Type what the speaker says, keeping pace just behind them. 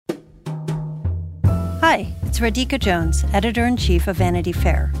Hi, it's Radhika Jones, Editor-in-Chief of Vanity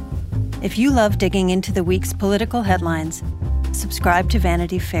Fair. If you love digging into the week's political headlines, subscribe to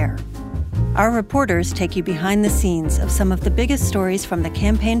Vanity Fair. Our reporters take you behind the scenes of some of the biggest stories from the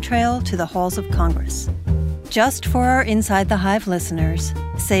campaign trail to the halls of Congress. Just for our Inside the Hive listeners,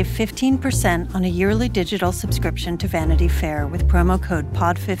 save 15% on a yearly digital subscription to Vanity Fair with promo code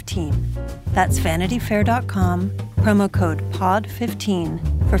POD15. That's vanityfair.com, promo code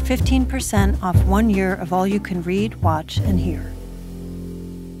POD15 for 15% off 1 year of all you can read, watch, and hear.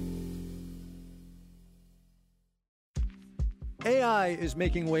 AI is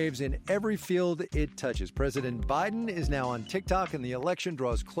making waves in every field it touches. President Biden is now on TikTok, and the election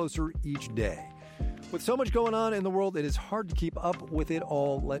draws closer each day. With so much going on in the world, it is hard to keep up with it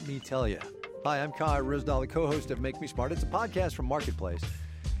all, let me tell you. Hi, I'm Kai Rizdal, the co-host of Make Me Smart. It's a podcast from Marketplace.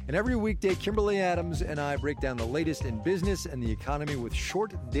 And every weekday, Kimberly Adams and I break down the latest in business and the economy with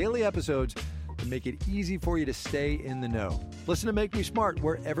short daily episodes to make it easy for you to stay in the know. Listen to Make Me Smart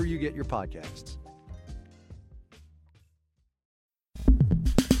wherever you get your podcasts.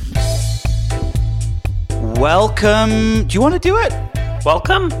 Welcome. Do you want to do it?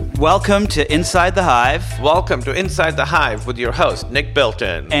 Welcome to Inside the Hive. Welcome to Inside the Hive with your host, Nick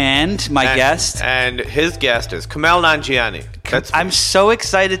Bilton. And my guest. And his guest is Kumail Nanjiani. I'm so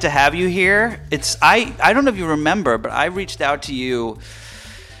excited to have you here. I don't know if you remember, but I reached out to you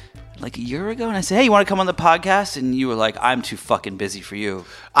like a year ago and I said, hey, you want to come on the podcast? And you were like, I'm too fucking busy for you.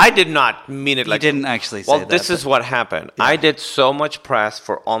 I did not mean it like... You didn't actually say that. Well, this is what happened. Yeah. I did so much press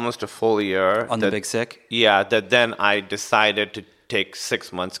for almost a full year. On the Big Sick? Yeah, that then I decided to take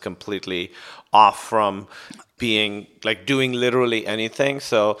 6 months completely off from being like doing literally anything.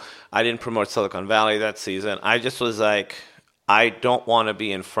 So I didn't promote Silicon Valley that season. I just was like, I don't want to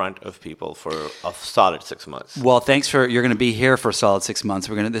be in front of people for a solid 6 months. Well, you're going to be here for a solid 6 months.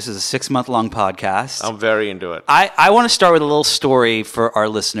 This is a 6-month long podcast. I'm very into it. I want to start with a little story for our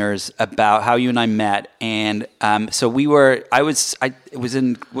listeners about how you and I met. And so I was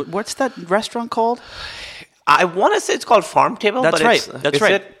in, what's that restaurant called? I want to say it's called Farm Table. That's right. That's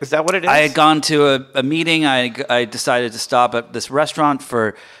right. Is that what it is? I had gone to a meeting. I decided to stop at this restaurant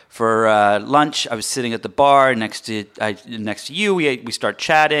for lunch. I was sitting at the bar next to you. We start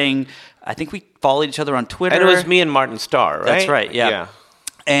chatting. I think we followed each other on Twitter. And it was me and Martin Starr, right? That's right. Yeah.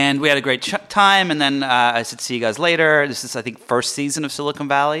 And we had a great time. And then I said, see you guys later. This is, I think, first season of Silicon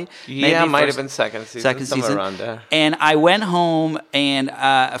Valley. Yeah, might have been second season. Around there. And I went home, and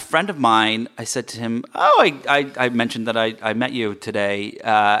a friend of mine, I said to him, I mentioned that I met you today.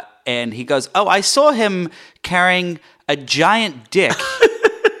 And he goes, I saw him carrying a giant dick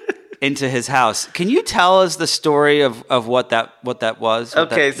into his house. Can you tell us the story of what that was?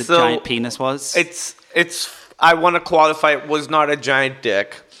 Okay, the giant penis was? It's. I want to qualify. It was not a giant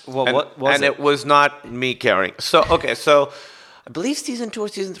dick. Well, what was it? And it was not me carrying. So I believe season 2 or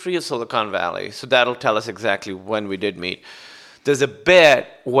season 3 of Silicon Valley. So that'll tell us exactly when we did meet. There's a bit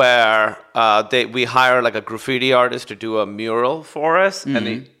where we hire like a graffiti artist to do a mural for us,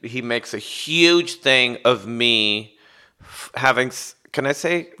 and he makes a huge thing of me having. Can I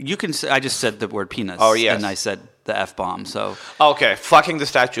say? You can say. I just said the word penis. Oh, yes. And I said the F-bomb, so... Okay, fucking the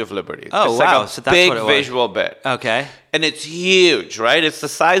Statue of Liberty. Oh, it's wow. Like so a that's big what it was. Visual bit. Okay. And it's huge, right? It's the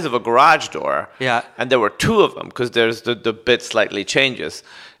size of a garage door. Yeah. And there were 2 of them, because there's the bit slightly changes.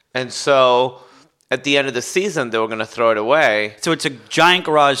 And so... At the end of the season, they were going to throw it away. So it's a giant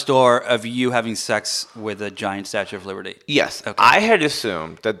garage door of you having sex with a giant Statue of Liberty? Yes. Okay. I had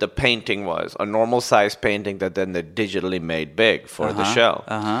assumed that the painting was a normal-size painting that then they digitally made big for the show.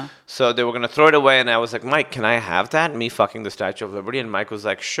 So they were going to throw it away, and I was like, Mike, can I have that? Me fucking the Statue of Liberty? And Mike was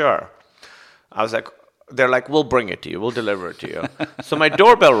like, sure. I was like, they're like, we'll bring it to you. We'll deliver it to you. So my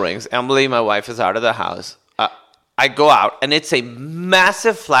doorbell rings. Emily, my wife, is out of the house. I go out, and it's a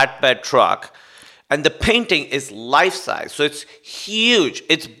massive flatbed truck. And the painting is life-size, so it's huge.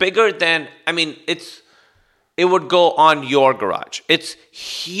 It's bigger than, it would go on your garage. It's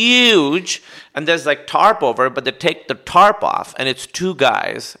huge, and there's like tarp over it, but they take the tarp off, and it's 2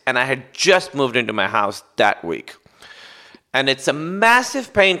 guys, and I had just moved into my house that week. And it's a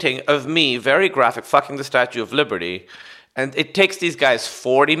massive painting of me, very graphic, fucking the Statue of Liberty, and it takes these guys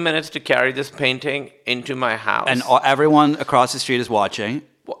 40 minutes to carry this painting into my house. And everyone across the street is watching.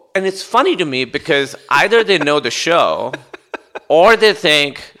 And it's funny to me because either they know the show or they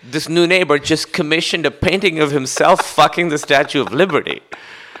think this new neighbor just commissioned a painting of himself fucking the Statue of Liberty,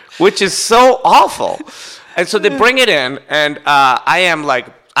 which is so awful. And so they bring it in, and I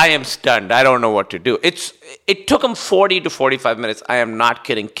am stunned. I don't know what to do. It took them 40 to 45 minutes. I am not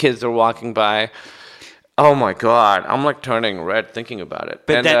kidding. Kids are walking by. Oh my God. I'm like turning red thinking about it.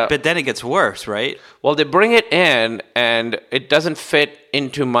 But then it gets worse, right? Well, they bring it in and it doesn't fit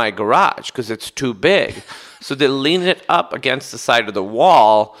into my garage because it's too big. So they lean it up against the side of the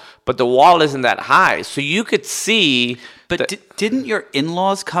wall, but the wall isn't that high. So you could see. But didn't your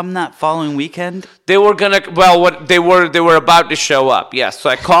in-laws come that following weekend? They were they were about to show up. Yes. So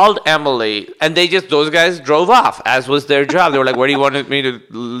I called Emily and those guys drove off, as was their job. They were like, "Where do you want me to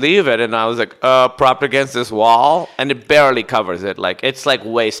leave it?" And I was like, propped against this wall, and it barely covers it. Like it's like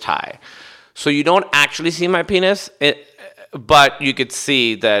waist high. So you don't actually see my penis, but you could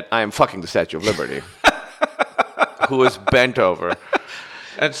see that I am fucking the Statue of Liberty. Who is bent over.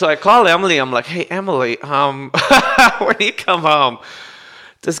 And so I call Emily. I'm like, "Hey, Emily, when you come home,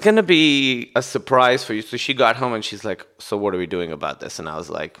 there's going to be a surprise for you." So she got home and she's like, "So what are we doing about this?" And I was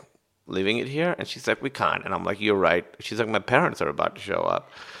like, "Leaving it here?" And she's like, "We can't." And I'm like, "You're right." She's like, "My parents are about to show up."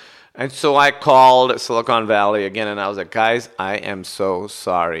 And so I called Silicon Valley again and I was like, "Guys, I am so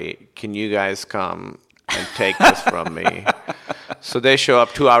sorry. Can you guys come and take this from me?" So they show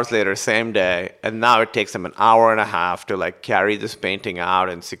up 2 hours later, same day, and now it takes them an hour and a half to like carry this painting out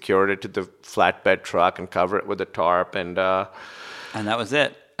and secure it to the flatbed truck and cover it with a tarp and that was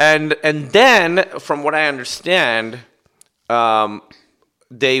it. And then, from what I understand,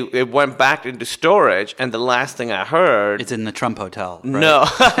 it went back into storage, and the last thing I heard, it's in the Trump Hotel. Right? No,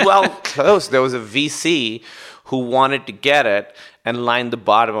 well, close. There was a VC who wanted to get it and line the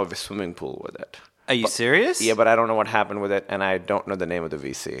bottom of a swimming pool with it. Are you serious? Yeah, but I don't know what happened with it, and I don't know the name of the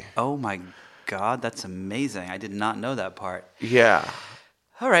VC. Oh my God, that's amazing. I did not know that part. Yeah.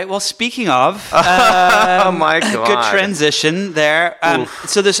 All right. Well, speaking of, oh my God, good transition there.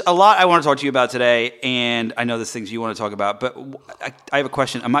 So there's a lot I want to talk to you about today, and I know there's things you want to talk about. But I have a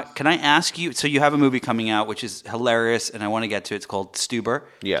question. Can I ask you? So you have a movie coming out, which is hilarious, and I want to get to. It's called Stuber.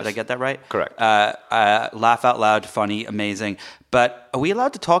 Yes. Did I get that right? Correct. Laugh out loud, funny, amazing. But are we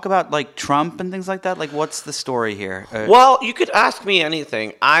allowed to talk about like Trump and things like that? Like, what's the story here? Well, you could ask me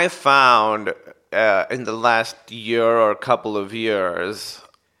anything. I found in the last year or couple of years,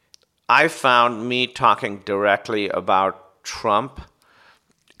 I found me talking directly about Trump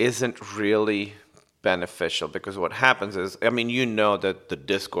isn't really beneficial because what happens is, I mean, you know that the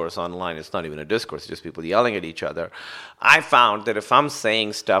discourse online is not even a discourse, it's just people yelling at each other. I found that if I'm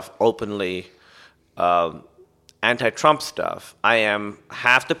saying stuff openly, anti-Trump stuff, I am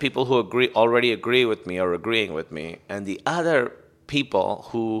half the people who already agree with me or agreeing with me, and the other people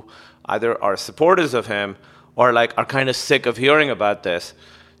who either are supporters of him or like are kind of sick of hearing about this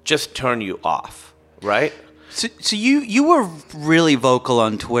just turn you off, right? So you were really vocal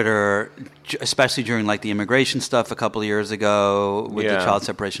on Twitter, especially during like the immigration stuff a couple of years ago with the child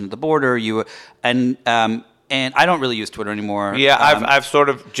separation at the border. And I don't really use Twitter anymore. Yeah, I've sort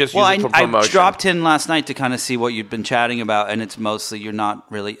of just used it for promotion. I dropped in last night to kind of see what you'd been chatting about, and it's mostly you're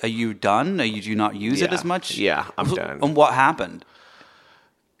not really. Are you done? Do you not use it as much? Yeah, I'm done. And what happened?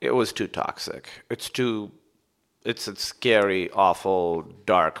 It was too toxic. It's a scary, awful,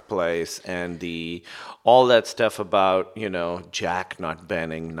 dark place, and all that stuff about, Jack not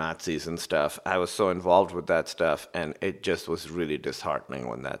banning Nazis and stuff. I was so involved with that stuff, and it just was really disheartening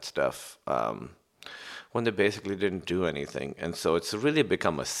when that stuff, when they basically didn't do anything, and so it's really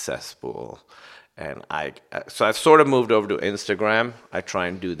become a cesspool. And so I've sort of moved over to Instagram. I try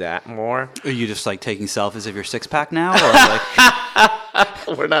and do that more. Are you just like taking selfies of your six-pack now, or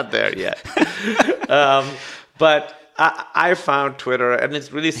like? We're not there yet. But I found Twitter, and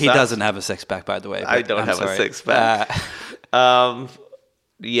it's really He doesn't have a six-pack, by the way. I don't have a six-pack.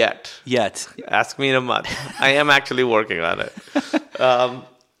 Yet. Ask me in a month. I am actually working on it.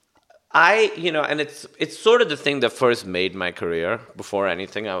 And it's sort of the thing that first made my career. Before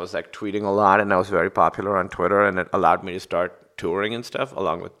anything, I was like tweeting a lot, and I was very popular on Twitter, and it allowed me to start touring and stuff,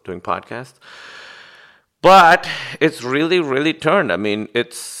 along with doing podcasts. But it's really, really turned. I mean,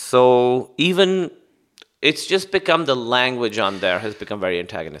 it's just become the language on there has become very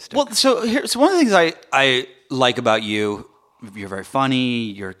antagonistic. Well, so one of the things I like about you, you're very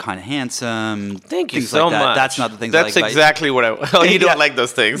funny, you're kind of handsome. Thank you so much. That's not the things That's I like exactly what I... Oh, you don't like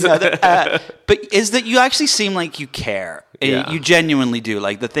those things. No, but is that you actually seem like you care. Yeah. You genuinely do.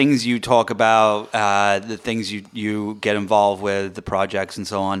 Like the things you talk about, the things you get involved with, the projects and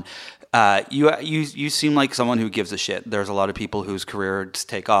so on. You seem like someone who gives a shit. There's a lot of people whose careers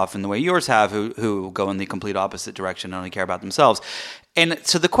take off in the way yours have who go in the complete opposite direction and only care about themselves. And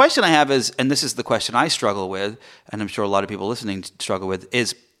so the question I have is, and this is the question I struggle with, and I'm sure a lot of people listening struggle with,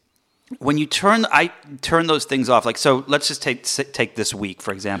 is when you turn those things off, like, so let's just take this week,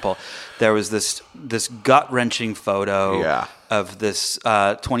 for example. There was this gut-wrenching photo of this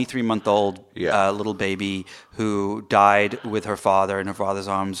 23-month-old little baby who died with her father in her father's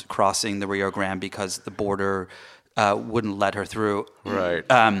arms crossing the Rio Grande because the border wouldn't let her through. Right.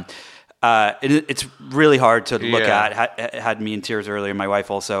 It's really hard to look at. It had me in tears earlier, my wife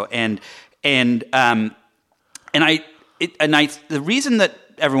also. And the reason that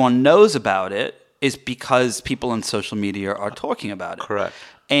everyone knows about it is because people on social media are talking about it. Correct.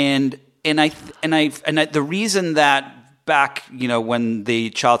 And the reason that back, when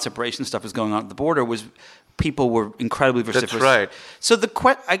the child separation stuff was going on at the border was people were incredibly vociferous. That's right. So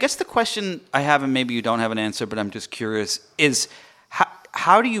I guess the question I have, and maybe you don't have an answer, but I'm just curious, is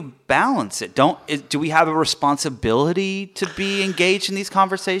how do you balance it? Do we have a responsibility to be engaged in these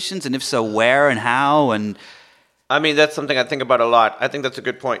conversations? And if so, where and how? And I mean, that's something I think about a lot. I think that's a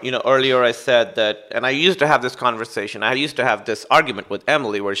good point. Earlier I said that, and I used to have this conversation. I used to have this argument with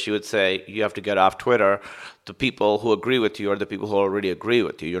Emily where she would say, you have to get off Twitter. The people who agree with you are the people who already agree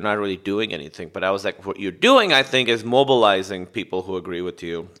with you. You're not really doing anything. But I was like, what you're doing, I think, is mobilizing people who agree with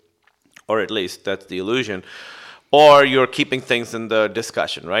you, or at least that's the illusion. Or you're keeping things in the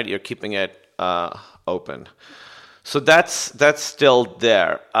discussion, right? You're keeping it open. So that's still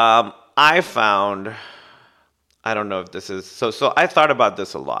there. I found... I don't know if this is so. I thought about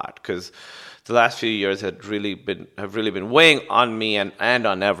this a lot because the last few years have really been weighing on me and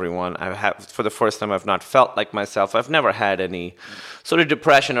on everyone. For the first time, I've not felt like myself. I've never had any sort of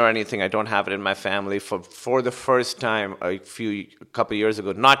depression or anything. I don't have it in my family. For the first time, a couple years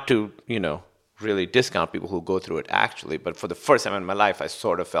ago, not to really discount people who go through it actually, but for the first time in my life, I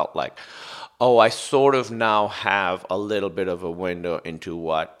sort of felt like, I sort of now have a little bit of a window into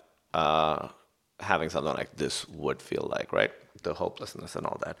what. Having something like this would feel like, right? The hopelessness and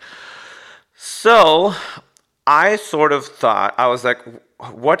all that. So I sort of thought, I was like,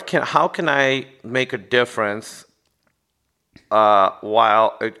 how can I make a difference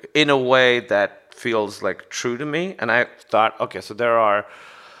while in a way that feels like true to me? And I thought, okay, so there are,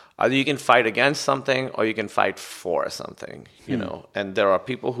 either you can fight against something or you can fight for something, and there are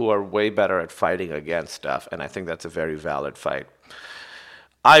people who are way better at fighting against stuff. And I think that's a very valid fight.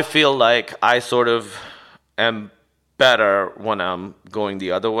 I feel like I sort of am better when I'm going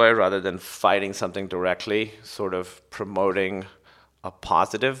the other way rather than fighting something directly, sort of promoting a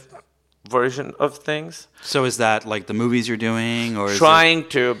positive version of things. So is that like the movies you're doing, or trying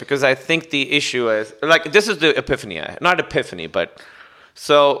to? Because I think the issue is like this is the epiphany, not epiphany, but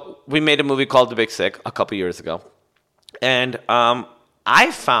so we made a movie called The Big Sick a couple years ago, and I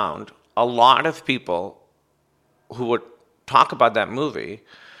found a lot of people who would talk about that movie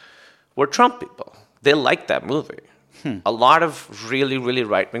were Trump people. They liked that movie. A lot of really, really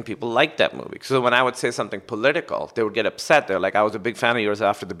right-wing people liked that movie. So when I would say something political, they would get upset. They're like, I was a big fan of yours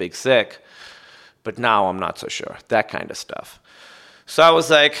after The Big Sick, but now I'm not so sure. That kind of stuff. So I was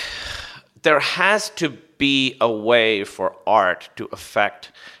like, there has to be a way for art to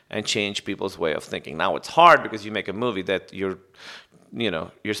affect and change people's way of thinking. Now it's hard because you make a movie that you're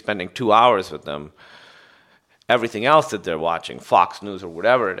spending 2 hours with them. Everything else that they're watching, Fox News or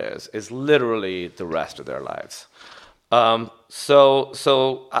whatever it is literally the rest of their lives.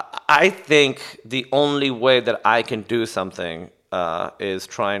 So I think the only way that I can do something is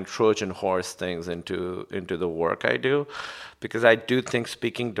try and Trojan horse things into the work I do, because I do think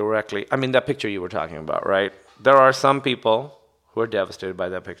speaking directly. I mean, that picture you were talking about, right? There are some people who are devastated by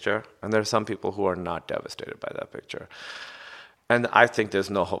that picture, and there are some people who are not devastated by that picture. And I think there's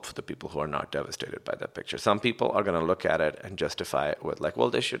no hope for the people who are not devastated by that picture. Some people are going to look at it and justify it with like, well,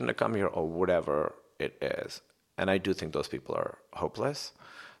 they shouldn't have come here or whatever it is. And I do think those people are hopeless.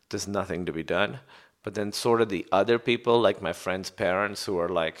 There's nothing to be done. But then sort of the other people, like my friend's parents, who are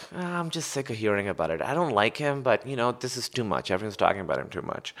like, I'm just sick of hearing about it. I don't like him, but, this is too much. Everyone's talking about him too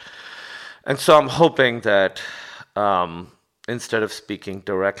much. And so I'm hoping that instead of speaking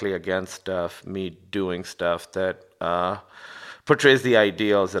directly against stuff, me doing stuff that portrays the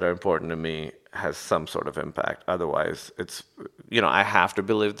ideals that are important to me has some sort of impact. Otherwise, it's, I have to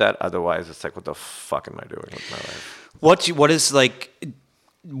believe that. Otherwise, it's like, what the fuck am I doing with my life? What is like,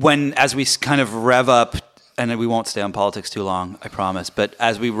 as we kind of rev up, and we won't stay on politics too long, I promise, but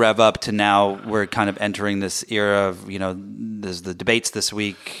as we rev up to now, we're kind of entering this era of, there's the debates this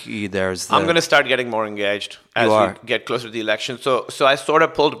week, I'm going to start getting more engaged as we get closer to the election. So I sort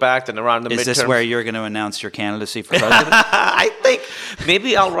of pulled back, and around the midterms. Is this where you're going to announce your candidacy for president? I think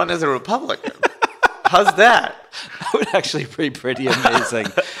maybe I'll run as a Republican. How's that? That would actually be pretty amazing.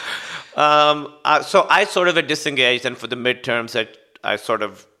 So I sort of disengaged, and for the midterms, I sort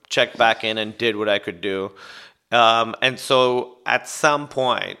of checked back in and did what I could do. And so at some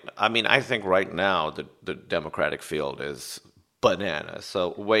point, I mean, I think right now the Democratic field is bananas.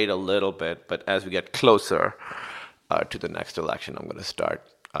 So wait a little bit. But as we get closer to the next election, I'm going to start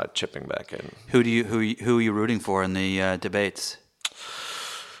chipping back in. Who are you rooting for in the debates?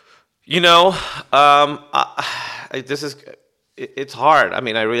 It's hard. I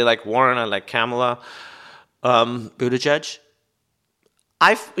mean, I really like Warren. I like Kamala. Buttigieg?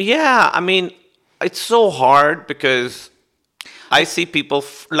 I mean, it's so hard because I see people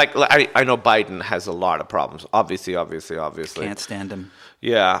I know Biden has a lot of problems. Obviously. Can't stand him.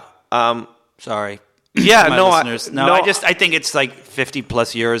 Yeah. Sorry. Yeah, listeners. I think it's like 50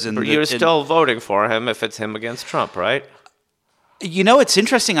 plus years. You're still voting for him if it's him against Trump, right? It's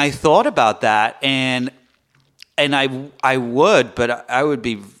interesting. I thought about that, and I would, but I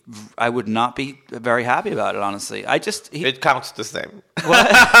would not be very happy about it, honestly. It counts the same.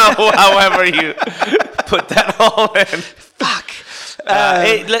 However you put that all in. Fuck.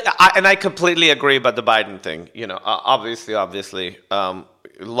 And I completely agree about the Biden thing. Obviously, a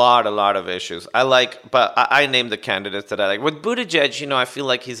lot of issues. But I named the candidates that I like. With Buttigieg, I feel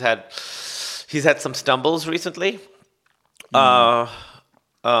like he's had some stumbles recently. So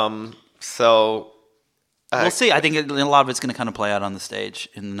we'll see. I think a lot of it's going to kind of play out on the stage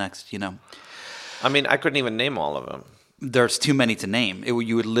in the next, I mean, I couldn't even name all of them. There's too many to name.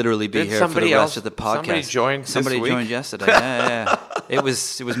 You would literally be here for the rest of the podcast. Somebody joined yesterday. Yeah. It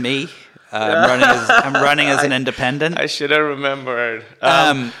was me. I'm running as an independent. I should have remembered.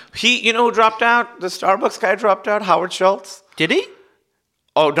 Who dropped out? The Starbucks guy dropped out. Howard Schultz. Did he?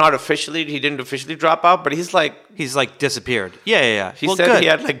 Oh, not officially. He didn't officially drop out, but he's disappeared. Yeah. He said he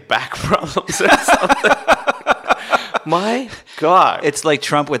had back problems or something. My God. It's like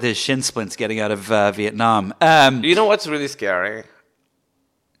Trump with his shin splints getting out of Vietnam. You know what's really scary?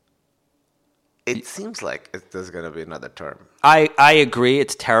 It seems like there's going to be another term. I agree.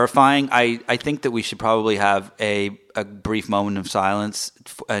 It's terrifying. I think that we should probably have a brief moment of silence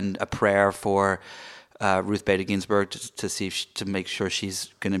and a prayer for Ruth Bader Ginsburg to make sure she's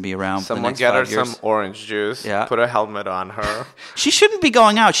going to be around for the next 5 years. Someone get her some orange juice. Yeah. Put a helmet on her. She shouldn't be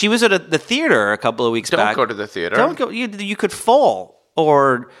going out. She was at the theater a couple of weeks back. Don't go to the theater. Don't go. You could fall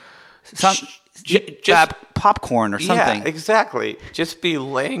or popcorn or something. Yeah, exactly. Just be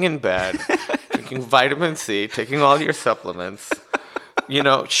laying in bed, drinking vitamin C, taking all your supplements.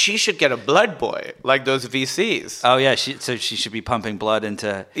 She should get a blood boy like those VCs. Oh, yeah. So she should be pumping blood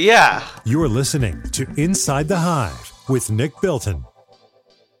into... Yeah. You're listening to Inside the Hive with Nick Bilton.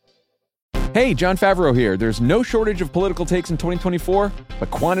 Hey, Jon Favreau here. There's no shortage of political takes in 2024,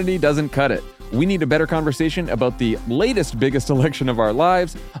 but quantity doesn't cut it. We need a better conversation about the latest, biggest election of our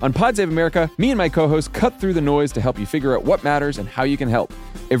lives. On Pod Save America, me and my co-hosts cut through the noise to help you figure out what matters and how you can help.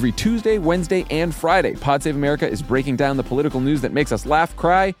 Every Tuesday, Wednesday, and Friday, Pod Save America is breaking down the political news that makes us laugh,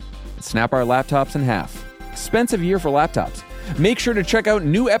 cry, and snap our laptops in half. Expensive year for laptops. Make sure to check out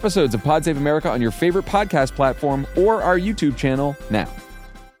new episodes of Pod Save America on your favorite podcast platform or our YouTube channel now.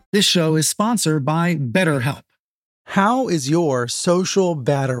 This show is sponsored by BetterHelp. How is your social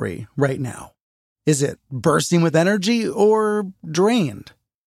battery right now? Is it bursting with energy or drained?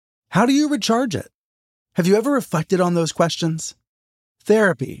 How do you recharge it? Have you ever reflected on those questions?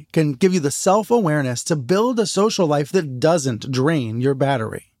 Therapy can give you the self-awareness to build a social life that doesn't drain your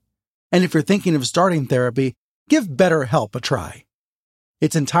battery. And if you're thinking of starting therapy, give BetterHelp a try.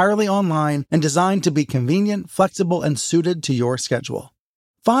 It's entirely online and designed to be convenient, flexible, and suited to your schedule.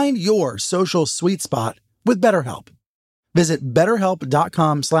 Find your social sweet spot with BetterHelp. Visit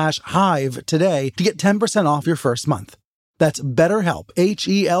BetterHelp.com/hive today to get 10% off your first month. That's BetterHelp,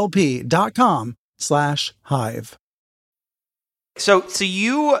 HELP.com/hive. So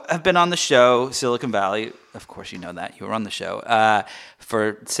you have been on the show, Silicon Valley. Of course, you know that. You were on the show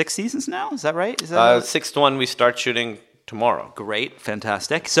for 6 seasons now. Is that right? Sixth one we start shooting tomorrow. Great.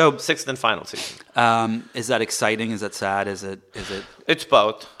 Fantastic. So sixth and final season. Is that exciting? Is that sad? Is it? It's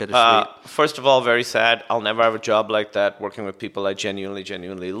both. Bittersweet. First of all, very sad. I'll never have a job like that, working with people I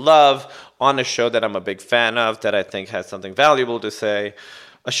genuinely love, on a show that I'm a big fan of, that I think has something valuable to say,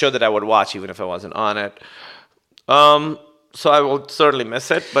 a show that I would watch even if I wasn't on it. So I will certainly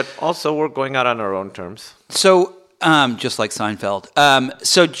miss it, but also we're going out on our own terms. So, just like Seinfeld.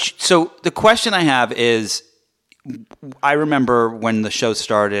 So the question I have is, I remember when the show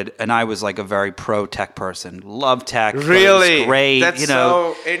started, and I was like a very pro-tech person. Love tech. Really? It was great. That's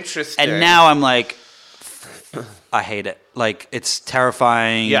so interesting. And now I'm like, I hate it. Like, it's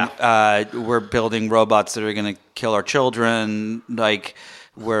terrifying. Yeah. We're building robots that are going to kill our children. Like,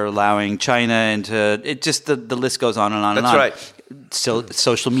 we're allowing China into it. Just the list goes on and on and on. That's right.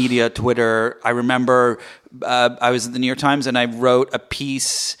 social media, Twitter. I remember I was at the New York Times and I wrote a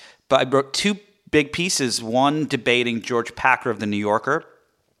piece, but I wrote two big pieces, one debating George Packer of The New Yorker,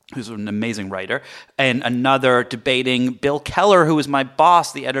 who's an amazing writer, and another debating Bill Keller, who was my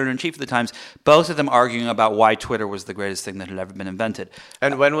boss, the editor-in-chief of the Times, both of them arguing about why Twitter was the greatest thing that had ever been invented.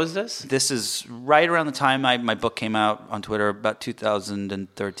 And when was this? This is right around the time my book came out on Twitter, about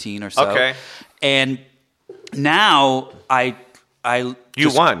 2013 or so. Okay. And now You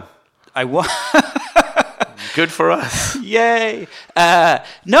won. I won. Good for us. Yay!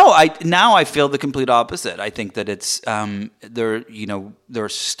 Now I feel the complete opposite. I think that it's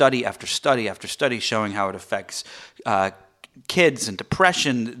there's study after study after study showing how it affects kids and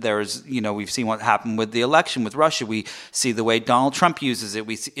depression. There's we've seen what happened with the election with Russia. We see the way Donald Trump uses it.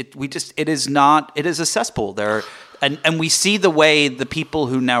 We see it. It is a cesspool there. And we see the way the people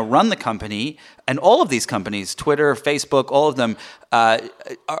who now run the company and all of these companies, Twitter, Facebook, all of them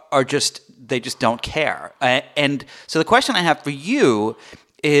are just. They just don't care. And so the question I have for you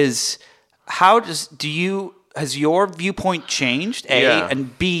is, has your viewpoint changed, A, Yeah.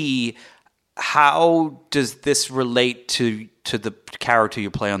 and B, how does this relate to the character you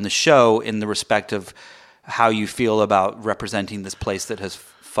play on the show in the respect of how you feel about representing this place that has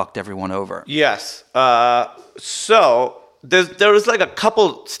fucked everyone over? Yes. So there was like a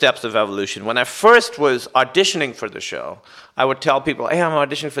couple steps of evolution. When I first was auditioning for the show, I would tell people, hey, I'm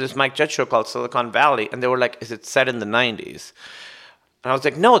auditioning for this Mike Judge show called Silicon Valley. And they were like, is it set in the 90s? And I was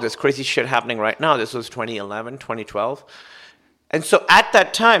like, no, there's crazy shit happening right now. This was 2011, 2012. And so at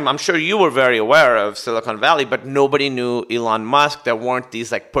that time, I'm sure you were very aware of Silicon Valley, but nobody knew Elon Musk. There weren't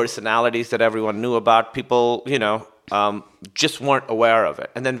these like personalities that everyone knew about. People, just weren't aware of it.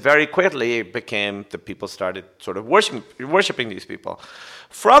 And then very quickly it became the people started sort of worshiping these people.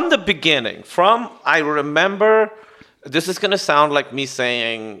 From the beginning, I remember, this is going to sound like me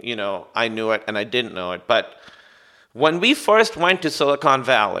saying, I knew it and I didn't know it, but when we first went to Silicon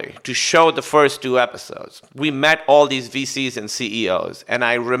Valley to show the first 2 episodes, we met all these VCs and CEOs, and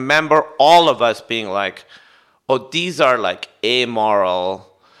I remember all of us being like, oh, these are like amoral.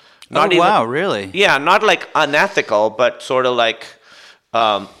 Wow, really? Yeah, not like unethical, but sort of like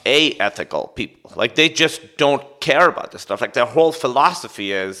aethical people. Like they just don't care about this stuff. Like their whole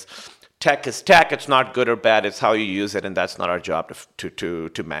philosophy is tech is tech. It's not good or bad. It's how you use it, and that's not our job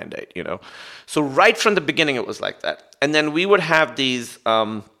to mandate. So right from the beginning, it was like that. And then we would have these.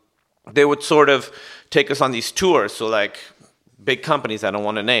 They would sort of take us on these tours. So like big companies, I don't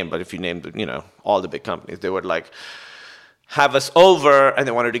want to name, but if you name all the big companies, they would like have us over, and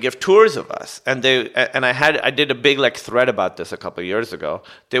they wanted to give tours of us. And I did a big like thread about this a couple of years ago.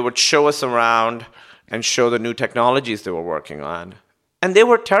 They would show us around and show the new technologies they were working on. And they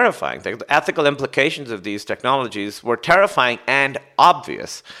were terrifying. The ethical implications of these technologies were terrifying and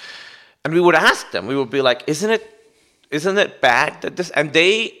obvious. And we would ask them, we would be like, isn't it bad that this, and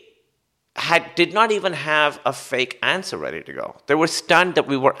they did not even have a fake answer ready to go. They were stunned that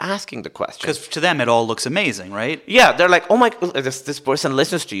we were asking the question. Because to them, it all looks amazing, right? Yeah, they're like, oh my, this person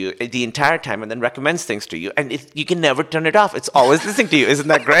listens to you the entire time and then recommends things to you, and you can never turn it off. It's always listening to you. Isn't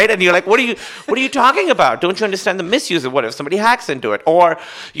that great? And you're like, what are you talking about? Don't you understand the misuse of what if somebody hacks into it? Or,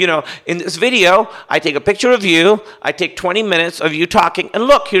 in this video, I take a picture of you, I take 20 minutes of you talking, and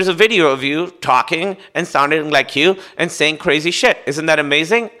look, here's a video of you talking and sounding like you and saying crazy shit. Isn't that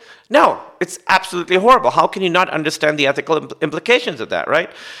amazing? No, it's absolutely horrible. How can you not understand the ethical implications of that, right?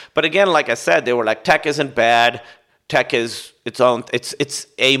 But again, like I said, they were like, tech isn't bad. Tech is it's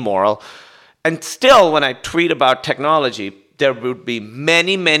amoral. And still, when I tweet about technology, there would be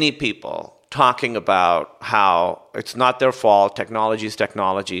many, many people talking about how it's not their fault, technology is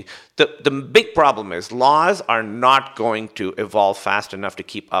technology. The big problem is laws are not going to evolve fast enough to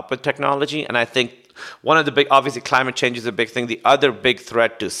keep up with technology. And I think one of the big, obviously climate change is a big thing. The other big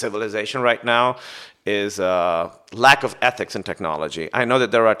threat to civilization right now is lack of ethics in technology. I know that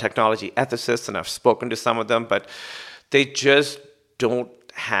there are technology ethicists, and I've spoken to some of them, but they just don't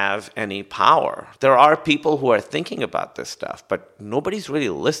have any power. There are people who are thinking about this stuff, but nobody's really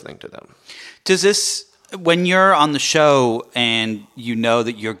listening to them. Does this, when you're on the show and you know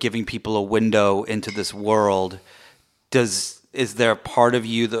that you're giving people a window into this world, is there a part of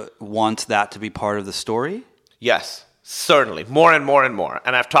you that wants that to be part of the story? Yes, certainly. More and more and more.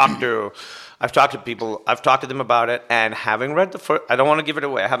 And I've talked to people, I've talked to them about it, and having read the first, I don't want to give it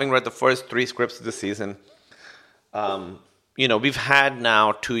away, having read the first 3 scripts of the season, we've had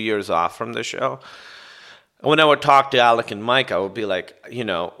now 2 years off from the show. When I would talk to Alec and Mike, I would be like,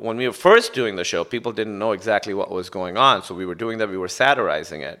 when we were first doing the show, people didn't know exactly what was going on. So we were doing that, we were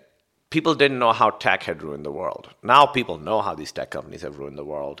satirizing it. people didn't know how tech had ruined the world. Now people know how these tech companies have ruined the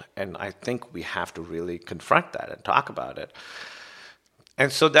world. And I think we have to really confront that and talk about it.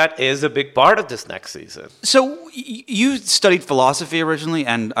 And so that is a big part of this next season. So you studied philosophy originally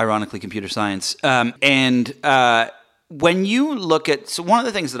and, ironically, computer science. When you look at... So one of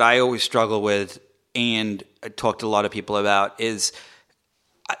the things that I always struggle with and I talk to a lot of people about is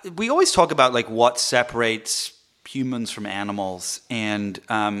we always talk about like what separates humans from animals. And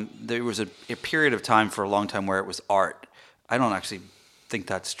there was a period of time for a long time where it was art. I don't actually think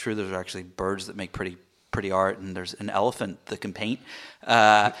that's true. There's actually birds that make pretty art, and there's an elephant that can paint.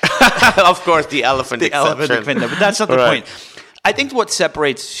 Of course, the elephant exception. That can paint, but that's not the point. I think what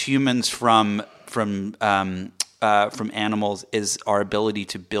separates humans from animals is our ability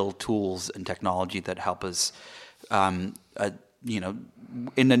to build tools and technology that help us,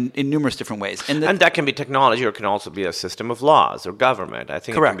 in numerous different ways. And that can be technology, or it can also be a system of laws or government. I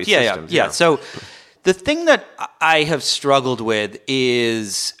think correct. It can be systems. Yeah. So the thing that I have struggled with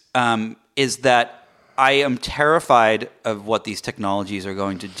is that I am terrified of what these technologies are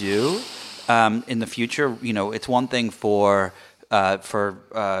going to do in the future. It's one thing for our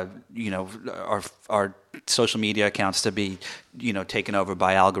social media accounts to be taken over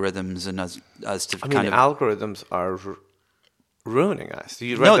by algorithms and us to algorithms are ruining us.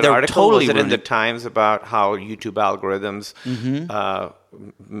 You read an article totally in the Times about how YouTube algorithms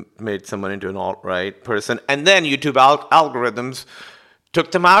made someone into an alt-right person, and then YouTube algorithms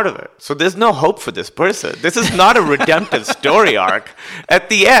took them out of it. So there's no hope for this person. This is not a redemptive story arc. At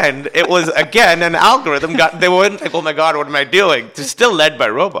the end, it was, again, an algorithm. They weren't like, oh my God, what am I doing? They're still led by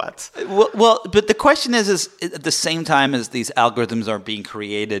robots. Well, but the question is at the same time as these algorithms are being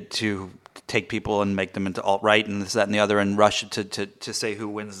created to take people and make them into alt-right and this, that, and the other, and rush to say who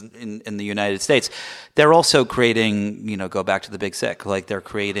wins in the United States, they're also creating, go back to the big sick. Like they're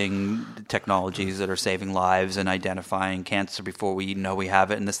creating technologies that are saving lives and identifying cancer before we know we have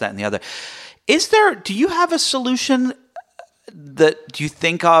it and this, that, and the other. Do you have a solution do you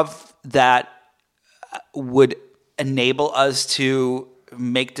think of that would enable us to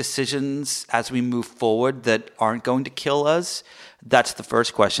make decisions as we move forward that aren't going to kill us? That's the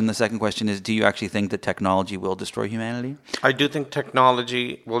first question. The second question is, do you actually think that technology will destroy humanity? I do think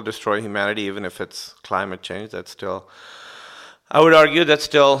technology will destroy humanity, even if it's climate change. I would argue that's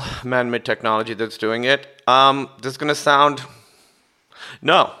still man-made technology that's doing it. This is going to sound...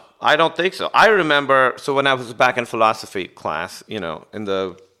 No, I don't think so. I remember, when I was back in philosophy class, in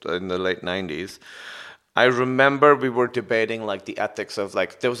the late 90s, I remember we were debating like the ethics of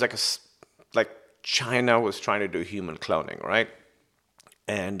there was China was trying to do human cloning, right?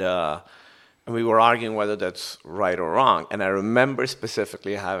 And we were arguing whether that's right or wrong. And I remember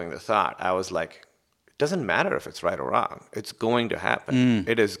specifically having the thought, I was like, it doesn't matter if it's right or wrong. It's going to happen.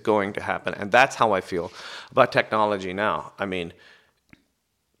 It is going to happen. And that's how I feel about technology now. I mean,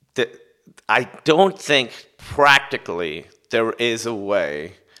 I don't think practically there is a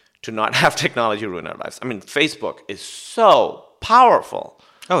way to not have technology ruin our lives. I mean, Facebook is so powerful.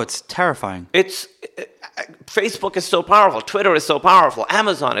 Oh, it's terrifying. Facebook is so powerful. Twitter is so powerful.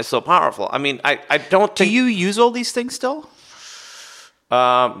 Amazon is so powerful. I mean, I don't think... Do you use all these things still?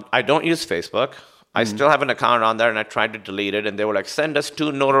 I don't use Facebook. I still have an account on there, and I tried to delete it, and they were like, send us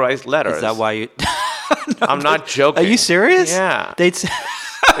 2 notarized letters. Is that why you... No, I'm not joking. Are you serious? Yeah. It's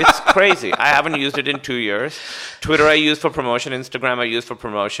crazy. I haven't used it in 2 years. Twitter I use for promotion. Instagram I use for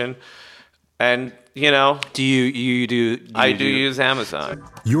promotion. And, do you use Amazon.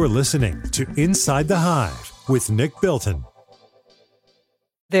 You're listening to Inside the Hive with Nick Bilton.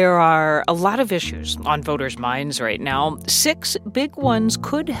 There are a lot of issues on voters' minds right now. 6 big ones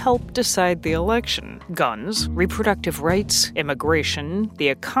could help decide the election: guns, reproductive rights, immigration, the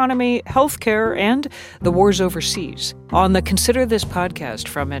economy, healthcare, and the wars overseas. On the Consider This podcast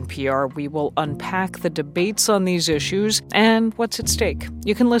from NPR, we will unpack the debates on these issues and what's at stake.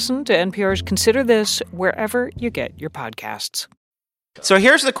 You can listen to NPR's Consider This wherever you get your podcasts. So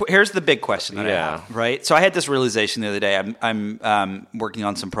here's the big question that I have, right? So I had this realization the other day. I'm working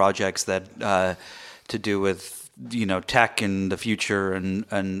on some projects that to do with tech and the future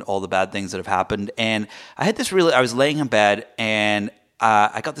and all the bad things that have happened. And I had this I was laying in bed and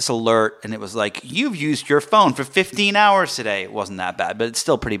I got this alert, and it was like, you've used your phone for 15 hours today. It wasn't that bad, but it's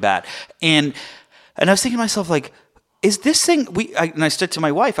still pretty bad. And I was thinking to myself, like, is this thing, and I said to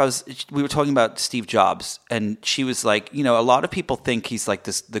my wife, we were talking about Steve Jobs, and she was like, a lot of people think he's like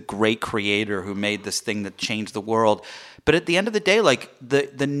the great creator who made this thing that changed the world. But at the end of the day, like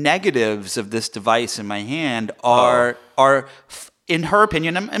the negatives of this device in my hand are in her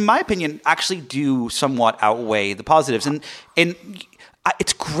opinion, and in my opinion, actually do somewhat outweigh the positives. And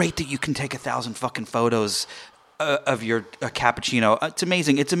It's great that you can take 1,000 fucking photos of your cappuccino. It's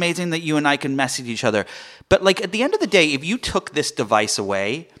amazing. It's amazing that you and I can message each other. But like at the end of the day, if you took this device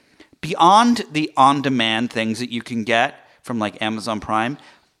away, beyond the on-demand things that you can get from like Amazon Prime,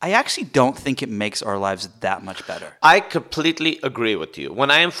 I actually don't think it makes our lives that much better. I completely agree with you.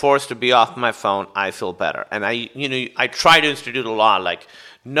 When I am forced to be off my phone, I feel better. And I try to institute a law like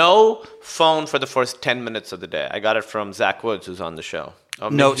no phone for the first 10 minutes of the day. I got it from Zach Woods, who's on the show.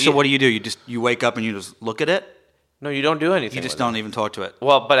 So what do? You wake up and you just look at it? No, you don't do anything. You just don't even talk to it.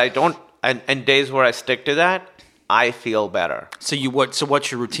 Well, but I don't. And days where I stick to that, I feel better. So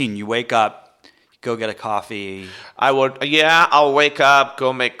what's your routine? You wake up, go get a coffee. I'll wake up,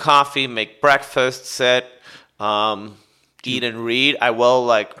 go make coffee, make breakfast, sit, eat and read. I will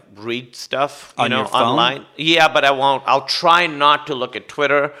like read stuff, on your phone? Online. Yeah, but I won't. I'll try not to look at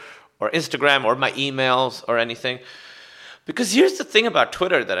Twitter or Instagram or my emails or anything. Because here's the thing about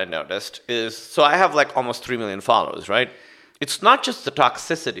Twitter that I noticed is, so I have like almost 3 million followers, right? It's not just the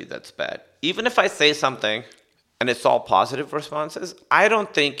toxicity that's bad. Even if I say something and it's all positive responses, I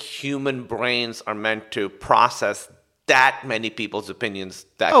don't think human brains are meant to process that many people's opinions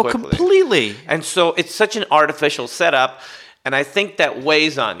that quickly. Oh, completely. And so it's such an artificial setup. And I think that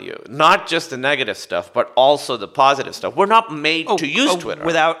weighs on you, not just the negative stuff, but also the positive stuff. We're not made to use Twitter.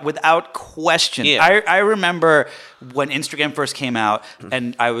 Without question. Yeah. I remember when Instagram first came out,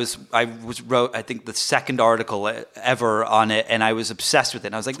 and I wrote, I think, the second article ever on it, and I was obsessed with it.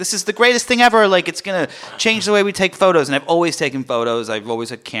 And I was like, this is the greatest thing ever. Like, it's going to change the way we take photos. And I've always taken photos. I've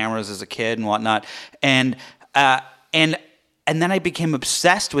always had cameras as a kid and whatnot. And then I became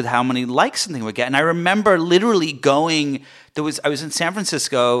obsessed with how many likes something would get. And I remember literally going. I was in San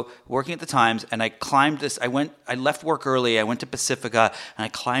Francisco working at the Times, and I climbed this. I left work early. I went to Pacifica, and I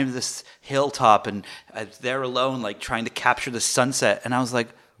climbed this hilltop, and I was there alone, like trying to capture the sunset. And I was like,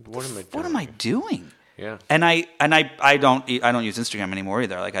 "What am I doing?" Yeah. And I don't use Instagram anymore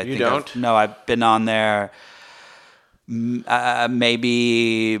either. Like You don't? No, I've been on there.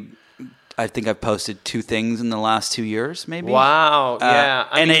 Maybe I think I've posted 2 things in the last 2 years. Maybe. Wow. Yeah.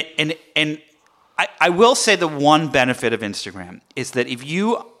 I will say the one benefit of Instagram is that if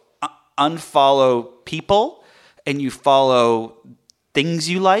you unfollow people and you follow things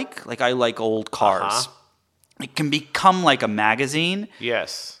you like I like old cars, it can become like a magazine.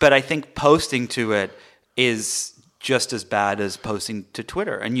 Yes. But I think posting to it is just as bad as posting to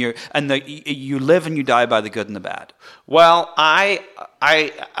Twitter, and you live and you die by the good and the bad. Well, I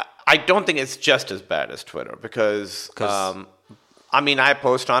don't think it's just as bad as Twitter because I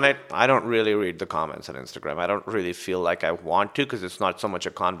post on it. I don't really read the comments on Instagram. I don't really feel like I want to because it's not so much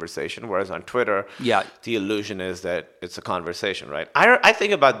a conversation. Whereas on Twitter, the illusion is that it's a conversation, right? I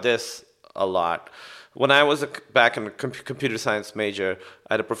think about this a lot. When I was back in a computer science major,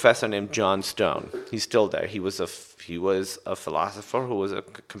 I had a professor named John Stone. He's still there. He was a philosopher who was a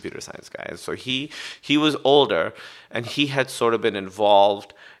computer science guy. And so he was older, and he had sort of been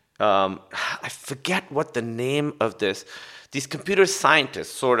involved. I forget what the name of this. These computer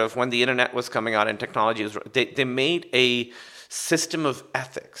scientists, sort of, when the internet was coming out and technology was, they made a system of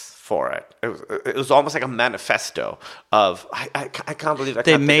ethics for it. It was almost like a manifesto of. I can't believe I.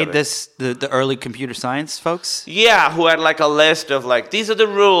 They made this the early computer science folks. Yeah, who had like a list of like these are the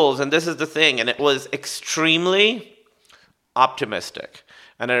rules and this is the thing, and it was extremely optimistic.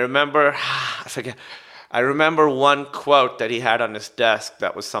 And I remember, I remember one quote that he had on his desk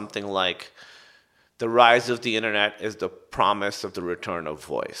that was something like, "The rise of the internet is the promise of the return of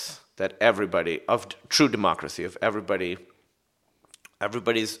voice. That of true democracy, of everybody's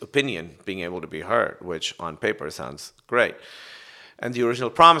opinion being able to be heard," which on paper sounds great. And the original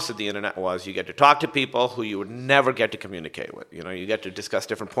promise of the internet was you get to talk to people who you would never get to communicate with. You get to discuss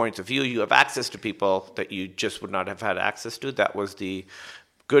different points of view. You have access to people that you just would not have had access to. That was the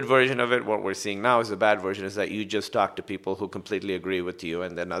good version of it. What we're seeing now is the bad version, is that you just talk to people who completely agree with you,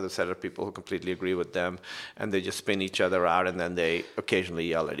 and then another set of people who completely agree with them, and they just spin each other out, and then they occasionally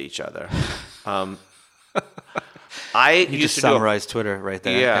yell at each other. You just summarized Twitter right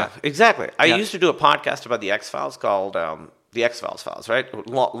there. Yeah, exactly. I used to do a podcast about the X-Files called The X-Files Files, right?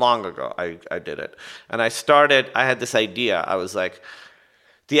 Long ago, I did it. And I had this idea. I was like,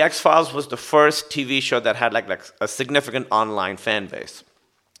 The X-Files was the first TV show that had like a significant online fan base.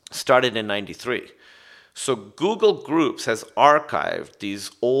 Started in 93. So Google Groups has archived these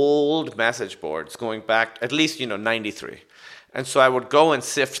old message boards going back at least, 93. And so I would go and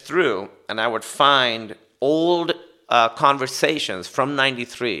sift through, and I would find old conversations from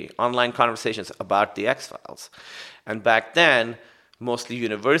 93, online conversations about the X-Files. And back then, mostly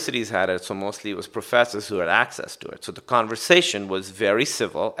universities had it, so mostly it was professors who had access to it. So the conversation was very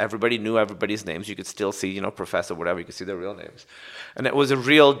civil. Everybody knew everybody's names. You could still see, professor, whatever, you could see their real names. And it was a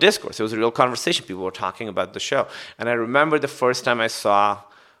real discourse. It was a real conversation. People were talking about the show. And I remember the first time I saw,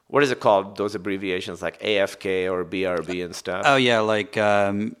 what is it called, those abbreviations, like AFK or BRB and stuff? Oh, yeah, like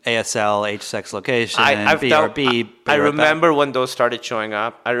ASL, age, sex, location, and BRB. I remember when those started showing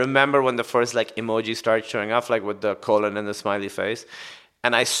up. I remember when the first emojis started showing up, like with the colon and the smiley face.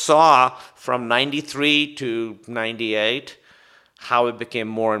 And I saw from 93 to 98 how it became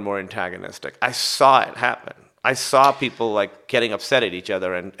more and more antagonistic. I saw it happen. I saw people getting upset at each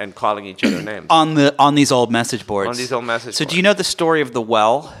other and calling each other names on these old message boards. On these old message boards. So do you know the story of the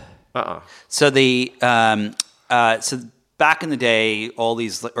well? So so back in the day, all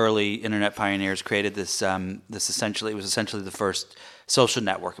these early internet pioneers created this essentially the first social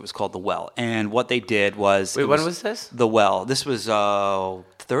network. It was called the Well, and what they did was when was this? The Well. This was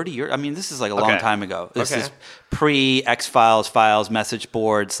 30 years. I mean, this is a long time ago. This is pre X-Files, files, message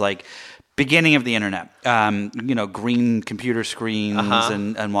boards, beginning of the internet, green computer screens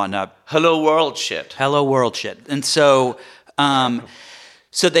and whatnot. Hello world shit. And so,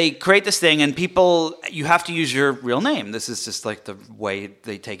 so they create this thing, and you have to use your real name. This is just the way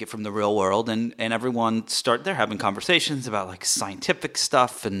they take it from the real world, and everyone they're having conversations about scientific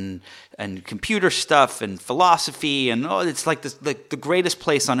stuff and computer stuff and philosophy, and it's the greatest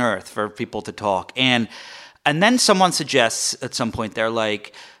place on earth for people to talk. And then someone suggests at some point, they're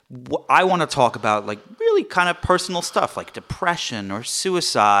like, I want to talk about really kind of personal stuff like depression or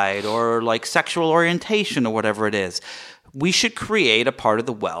suicide or sexual orientation or whatever it is. We should create a part of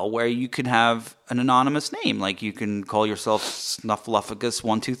the Well where you can have an anonymous name, you can call yourself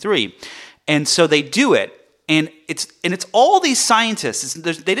Snuffleupagus123. And so they do it, and it's all these scientists.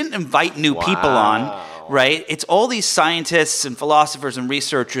 They didn't invite new people on, right? It's all these scientists and philosophers and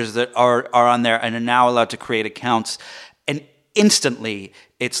researchers that are on there and are now allowed to create accounts. And instantly,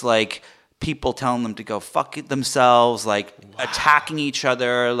 it's people telling them to go fuck it themselves, attacking each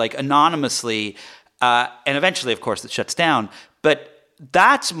other, anonymously. And eventually, of course, it shuts down. But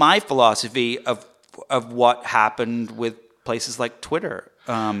that's my philosophy of what happened with places like Twitter.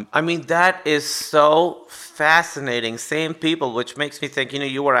 That is so fascinating. Same people, which makes me think,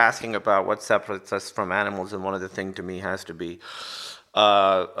 you were asking about what separates us from animals, and one of the things to me has to be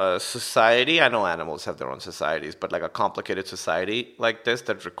society. I know animals have their own societies, but a complicated society like this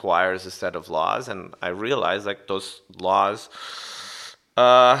that requires a set of laws. And I realize those laws,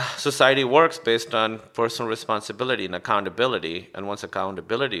 society works based on personal responsibility and accountability. And once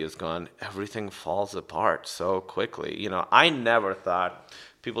accountability is gone, everything falls apart so quickly. I never thought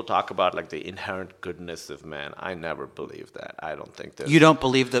people talk about the inherent goodness of man. I never believed that. I don't think that. You don't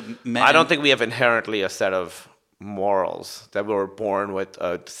believe that men? I don't think we have inherently a set of morals that we were born with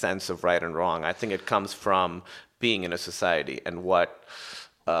a sense of right and wrong. I think it comes from being in a society and what.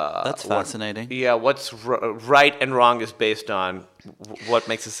 That's fascinating. What's right and wrong is based on what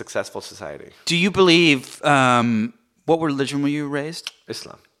makes a successful society. Do you believe? What religion were you raised?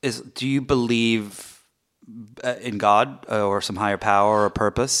 Islam. Do you believe in God or some higher power or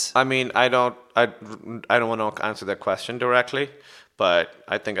purpose? I don't want to answer that question directly, but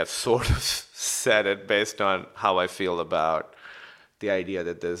I think I sort of said it based on how I feel about the idea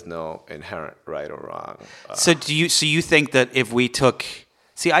that there's no inherent right or wrong. So you think that if we took...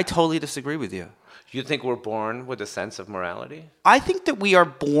 See, I totally disagree with you. You think we're born with a sense of morality? I think that we are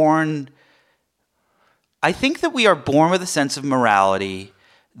born with a sense of morality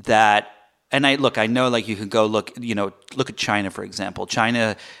that... And I know you can go look at China, for example.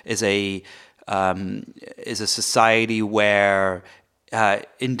 China is a society where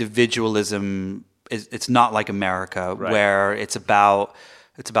individualism it's not like America, right, where it's about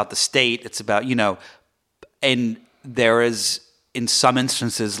the state, it's about and there is in some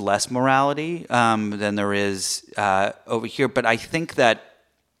instances less morality than there is over here. But I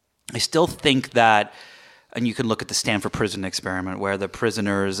still think that. And you can look at the Stanford prison experiment, where the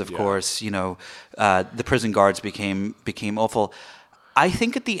prisoners, of course, the prison guards became awful. I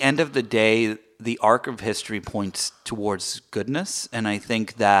think at the end of the day, the arc of history points towards goodness, and I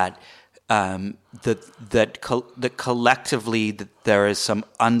think that that collectively that there is some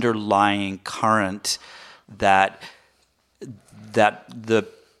underlying current that the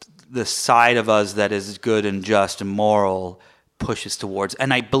side of us that is good and just and moral pushes towards,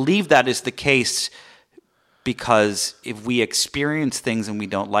 and I believe that is the case. Because if we experience things and we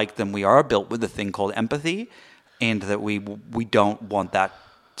don't like them, we are built with a thing called empathy, and that we don't want that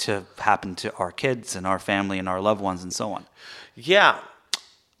to happen to our kids and our family and our loved ones and so on. Yeah,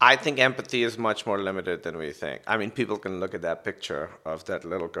 I think empathy is much more limited than we think. I mean, people can look at that picture of that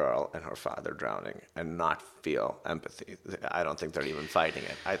little girl and her father drowning and not feel empathy. I don't think they're even fighting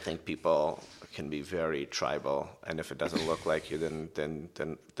it. I think people can be very tribal, and if it doesn't look like you, then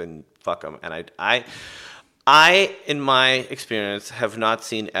fuck them. And I, in my experience, have not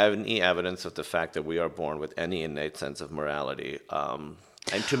seen any evidence of the fact that we are born with any innate sense of morality.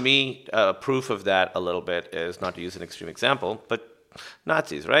 And to me, proof of that a little bit is, not to use an extreme example, but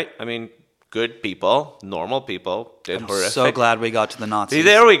Nazis, right? I mean, good people, normal people, did horrific. I'm so glad we got to the Nazis. See,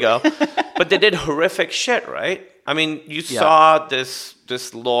 there we go. But they did horrific shit, right? I mean, you saw this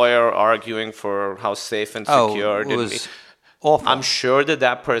lawyer arguing for how safe and secure. It was awful. I'm sure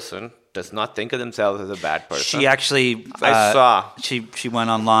that person does not think of themselves as a bad person. She actually, I saw. She went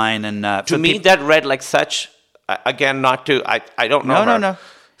online and to me that read like such. Again, not to. I don't know. No.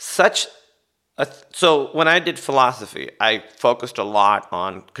 Such. So when I did philosophy, I focused a lot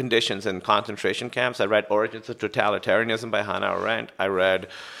on conditions in concentration camps. I read Origins of Totalitarianism by Hannah Arendt. I read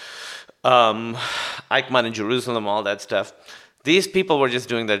Eichmann in Jerusalem, all that stuff. These people were just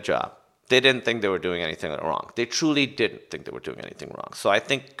doing their job. They didn't think they were doing anything wrong. They truly didn't think they were doing anything wrong. So I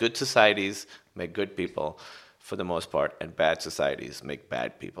think good societies make good people for the most part, and bad societies make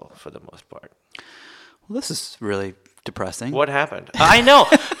bad people for the most part. Well, this is really depressing. What happened? I know.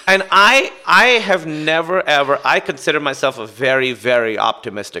 And I have never, ever, I consider myself a very, very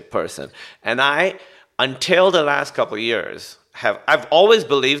optimistic person. And until the last couple of years, I've always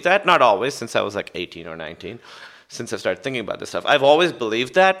believed that, not always, since I was like 18 or 19, since I started thinking about this stuff. I've always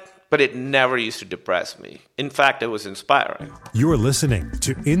believed that, but it never used to depress me. In fact, it was inspiring. You're listening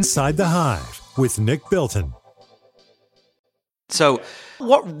to Inside the Hive with Nick Bilton. So,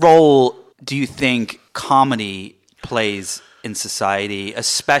 what role do you think comedy plays in society,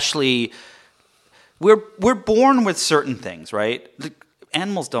 especially we're born with certain things, right?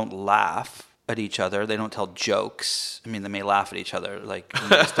 Animals don't laugh at each other. They don't tell jokes. I mean, they may laugh at each other, like, we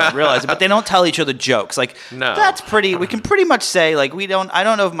just don't realize it, but they don't tell each other jokes. Like, no. That's pretty, we can pretty much say, like, I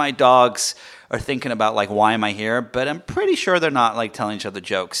don't know if my dogs are thinking about, like, why am I here? But I'm pretty sure they're not, like, telling each other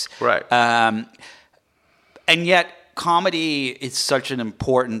jokes. Right. And yet, comedy is such an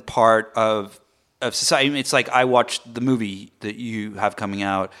important part of society. I mean, it's like I watched the movie that you have coming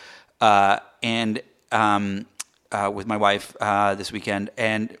out, and with my wife this weekend,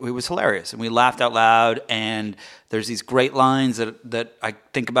 and it was hilarious, and we laughed out loud. And there's these great lines that I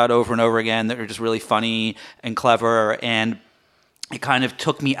think about over and over again that are just really funny and clever, and it kind of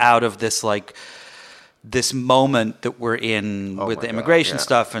took me out of this moment that we're in with the immigration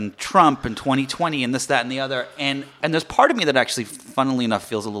stuff and Trump and 2020 and this, that, and the other. And there's part of me that actually, funnily enough,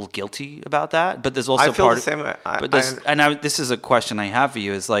 feels a little guilty about that. But there's also I feel the same way. This is a question I have for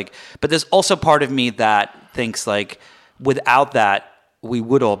you, is like, but there's also part of me that thinks, like, without that, we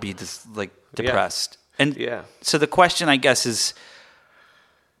would all be just, like, depressed. And so the question, I guess, is,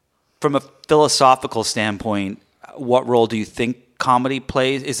 from a philosophical standpoint, what role do you think comedy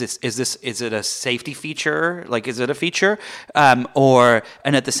plays? Is it a safety feature? Like, is it a feature? And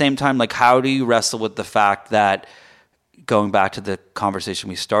at the same time, like, how do you wrestle with the fact that, going back to the conversation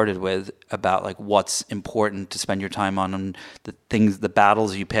we started with about, like, what's important to spend your time on and the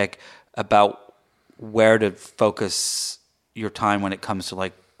battles you pick, about where to focus your time when it comes to,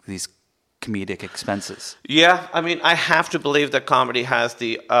 like, these comedic expenses? Yeah, I mean, I have to believe that comedy has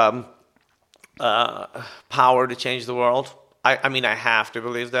the power to change the world. I mean, I have to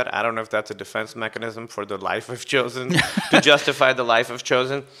believe that. I don't know if that's a defense mechanism for the life I've chosen, to justify the life I've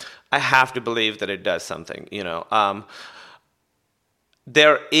chosen. I have to believe that it does something, you know.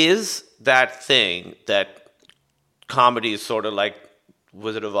 There is that thing that comedy is sort of like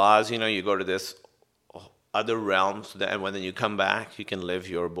Wizard of Oz, you know, you go to this other realms, and when you come back, you can live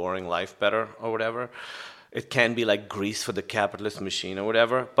your boring life better or whatever. It can be like grease for the capitalist machine or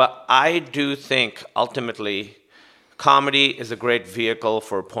whatever. But I do think, ultimately, comedy is a great vehicle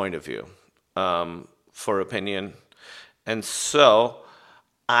for point of view, for opinion. And so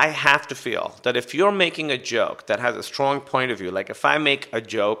I have to feel that if you're making a joke that has a strong point of view, like if I make a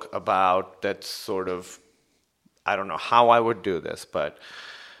joke about that sort of, I don't know how I would do this, but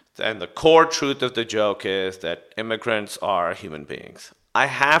and the core truth of the joke is that immigrants are human beings. I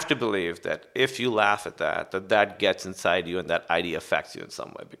have to believe that if you laugh at that gets inside you and that idea affects you in some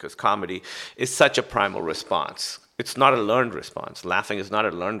way, because comedy is such a primal response. It's not a learned response. Laughing is not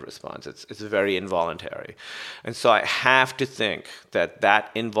a learned response. It's very involuntary. And so I have to think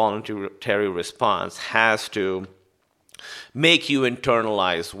that involuntary response has to make you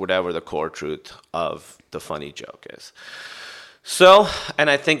internalize whatever the core truth of the funny joke is. So, and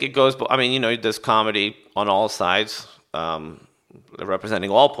I think it goes, I mean, you know, there's comedy on all sides. representing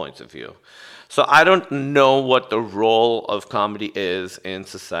all points of view. So I don't know what the role of comedy is in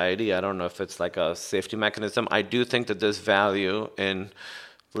society. I don't know if it's like a safety mechanism. I do think that there's value in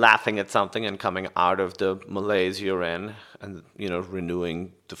laughing at something and coming out of the malaise you're in and,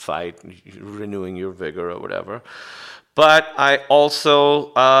 renewing the fight, renewing your vigor or whatever. But I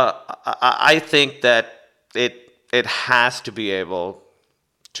also, I think that it has to be able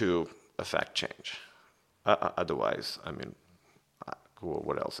to affect change. Otherwise, I mean,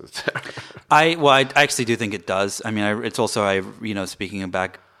 what else is there? I actually do think it does. I mean, it's also speaking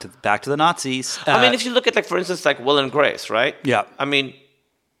back to the Nazis. I mean, if you look at for instance, Will and Grace, right? Yeah. I mean,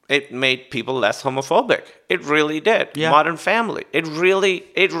 it made people less homophobic. It really did. Yeah. Modern Family. It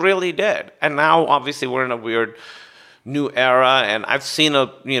really did. And now, obviously, we're in a weird new era. And I've seen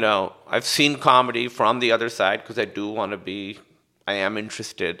comedy from the other side because I am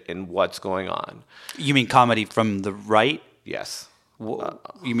interested in what's going on. You mean comedy from the right? Yes.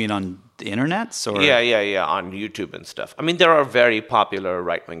 You mean on the internets? Or? Yeah, on YouTube and stuff. I mean, there are very popular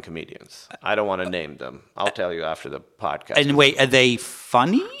right-wing comedians. I don't want to name them. I'll tell you after the podcast. And wait, are they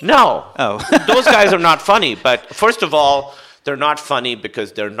funny? No. Oh. Those guys are not funny. But first of all, they're not funny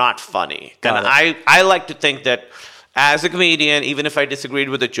because they're not funny. And I like to think that as a comedian, even if I disagreed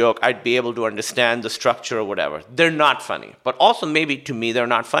with a joke, I'd be able to understand the structure or whatever. They're not funny. But also maybe to me, they're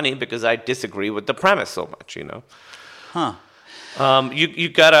not funny because I disagree with the premise so much, Huh. You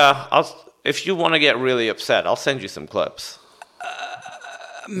gotta. If you want to get really upset, I'll send you some clips.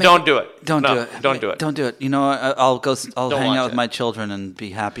 Don't do it. Don't do it. Don't do it. Don't do it. I'll hang out with it. my children and be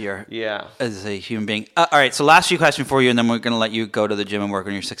happier. Yeah. As a human being. All right. So last few questions for you, and then we're going to let you go to the gym and work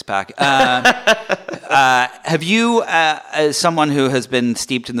on your six pack. Have you, as someone who has been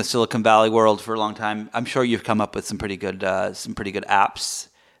steeped in the Silicon Valley world for a long time, I'm sure you've come up with some pretty good apps.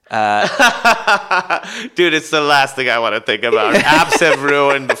 Dude, it's the last thing I want to think about. Apps have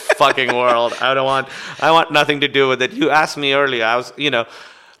ruined the fucking world. I want nothing to do with it. You asked me earlier.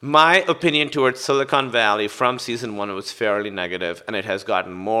 My opinion towards Silicon Valley from season 1 was fairly negative, and it has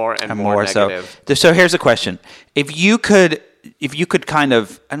gotten more and more negative. So here's a question: if you could kind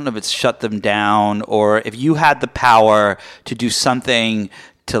of, I don't know if it's shut them down, or if you had the power to do something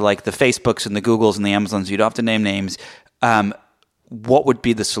to like the Facebooks and the Googles and the Amazons, you don't have to name names. What would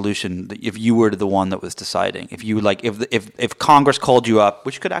be the solution if you were the one that was deciding? If you if Congress called you up,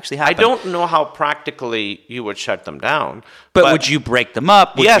 which could actually happen. I don't know how practically you would shut them down. But would you break them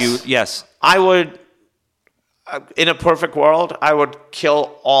up? Yes. I would. In a perfect world, I would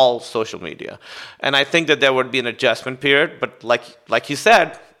kill all social media, and I think that there would be an adjustment period. But like you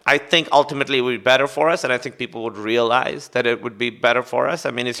said, I think ultimately it would be better for us, and I think people would realize that it would be better for us.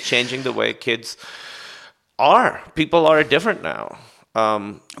 I mean, it's changing the way kids are. People are different now.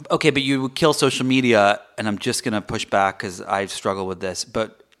 Okay, but you would kill social media, and I'm just going to push back because I struggle with this.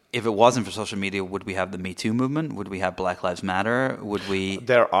 But if it wasn't for social media, would we have the Me Too movement? Would we have Black Lives Matter? Would we?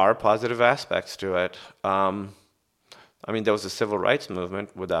 There are positive aspects to it. I mean, there was a civil rights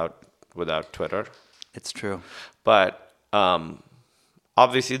movement without Twitter. It's true. But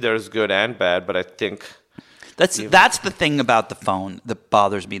obviously there's good and bad, but I think... That's the thing about the phone that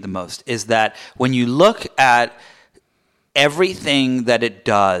bothers me the most, is that when you look at everything that it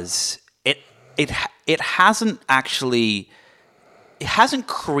does, it hasn't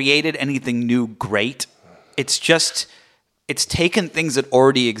created anything new great. It's taken things that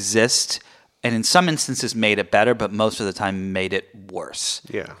already exist and in some instances made it better, but most of the time made it worse.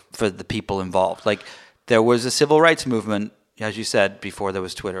 Yeah. For the people involved. Like there was a civil rights movement, as you said, before there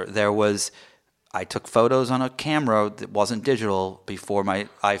was Twitter. I took photos on a camera that wasn't digital before my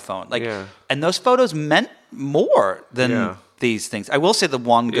iPhone. And those photos meant more than these things. I will say the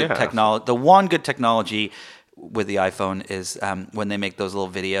one good technology with the iPhone is when they make those little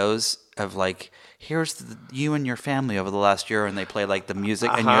videos of like, here's you and your family over the last year, and they play like the music,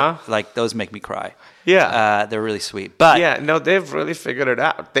 and you're like, those make me cry. Yeah, they're really sweet. But they've really figured it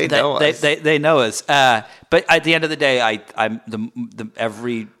out. They know us. They know us. But at the end of the day,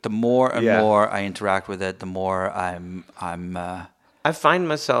 the more and more I interact with it, the more I'm. I find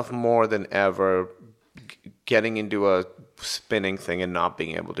myself more than ever getting into a spinning thing and not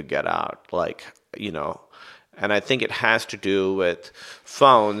being able to get out. And I think it has to do with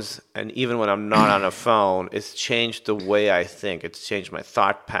phones. And even when I'm not on a phone, it's changed the way I think. It's changed my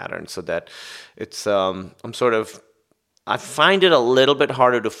thought pattern so that it's, I find it a little bit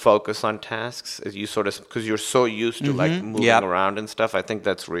harder to focus on tasks as you because you're so used to moving around and stuff. I think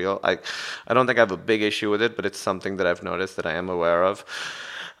that's real. I don't think I have a big issue with it, but it's something that I've noticed that I am aware of.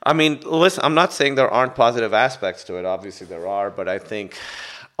 I mean, listen, I'm not saying there aren't positive aspects to it. Obviously there are, but I think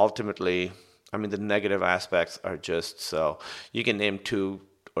ultimately I mean, the negative aspects are just so. You can name 2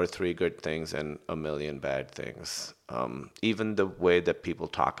 or 3 good things and a million bad things. Even the way that people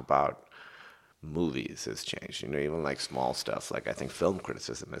talk about movies has changed. Even like small stuff. Like I think film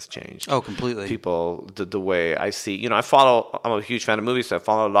criticism has changed. Oh, completely. People, the way I see. I'm a huge fan of movies, so I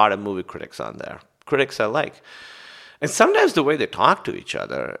follow a lot of movie critics on there. Critics I like. And sometimes the way they talk to each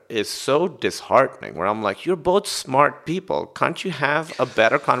other is so disheartening, where I'm like, you're both smart people. Can't you have a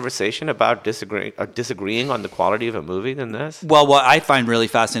better conversation about disagreeing on the quality of a movie than this? Well, what I find really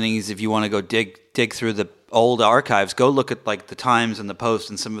fascinating is if you want to go dig through the old archives, go look at like the Times and the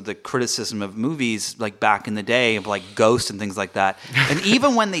Post and some of the criticism of movies like back in the day of like Ghost and things like that. And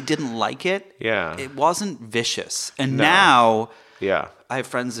even when they didn't like it, it wasn't vicious. And now... Yeah, I have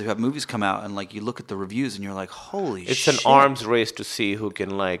friends who have movies come out and like you look at the reviews and you're like, holy shit. It's an arms race to see who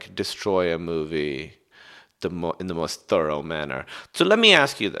can like destroy a movie in the most thorough manner. So let me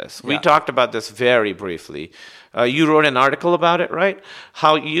ask you this. We talked about this very briefly. You wrote an article about it, right?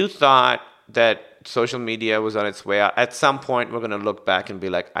 How you thought that social media was on its way out. At some point, we're going to look back and be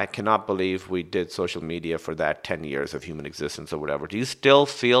like, I cannot believe we did social media for that 10 years of human existence or whatever. Do you still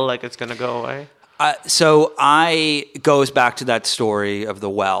feel like it's going to go away? So I goes back to that story of the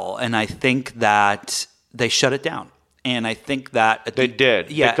well, and I think that they shut it down. And I think that they did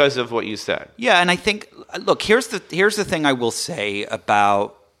because of what you said. Yeah, and I think look, here's the thing I will say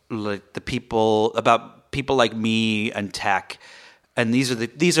about like people like me and tech, and these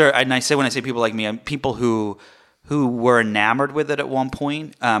are and I say when I say people like me, I'm people who were enamored with it at one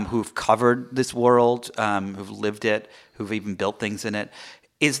point, who've covered this world, who've lived it, who've even built things in it,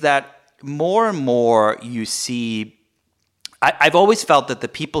 is that more and more you see, I've always felt that the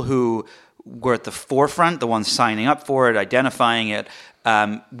people who were at the forefront, the ones signing up for it, identifying it,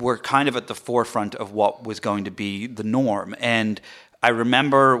 were kind of at the forefront of what was going to be the norm. And I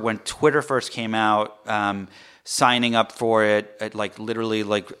remember when Twitter first came out, signing up for it at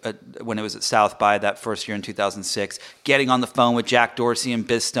when it was at South by that first year in 2006, getting on the phone with Jack Dorsey and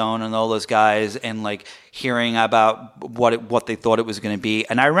Biz Stone and all those guys and like hearing about what they thought it was going to be.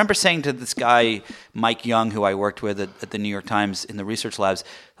 And I remember saying to this guy, Mike Young, who I worked with at the New York Times in the research labs,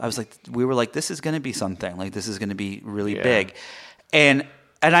 we were like, this is going to be something, like this is going to be really big. And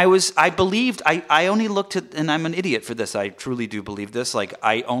I only looked at, and I'm an idiot for this, I truly do believe this, like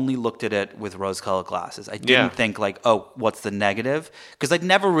I only looked at it with rose-colored glasses. I didn't think like, oh, what's the negative? Because I'd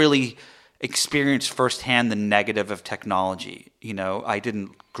never really experienced firsthand the negative of technology. I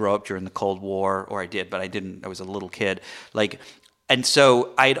didn't grow up during the Cold War, or I did, but I was a little kid. And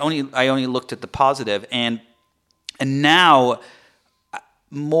so I only looked at the positive, and now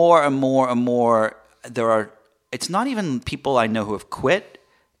more and more and more it's not even people I know who have quit.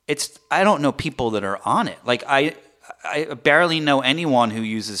 I don't know people that are on it. Like I barely know anyone who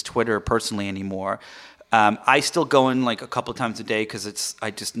uses Twitter personally anymore. I still go in like a couple of times a day because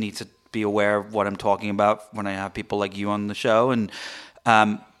I just need to be aware of what I'm talking about when I have people like you on the show. And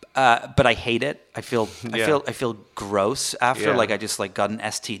but I hate it. I feel gross after. Like I just like got an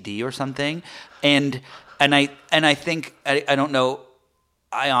STD or something. And I think I don't know.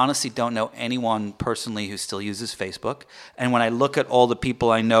 I honestly don't know anyone personally who still uses Facebook. And when I look at all the people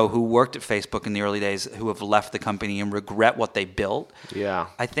I know who worked at Facebook in the early days who have left the company and regret what they built,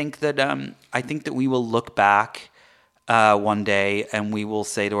 I think that we will look back one day and we will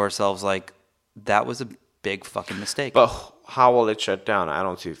say to ourselves like, that was a big fucking mistake. But how will it shut down? I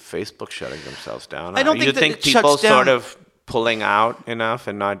don't see Facebook shutting themselves down. I don't think you that think it people shuts down. Sort of pulling out enough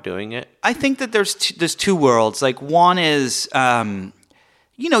and not doing it? I think that there's two worlds. Like one is.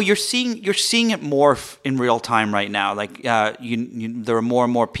 You're seeing it more in real time right now. Like there are more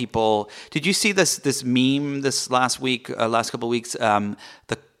and more people. Did you see this meme this last couple of weeks?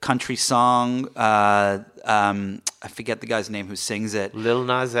 The country song. I forget the guy's name who sings it. Lil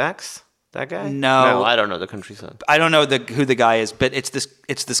Nas X. That guy? No, I don't know the country song. I don't know who the guy is, but it's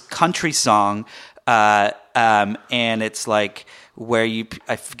this country song, and it's like. Where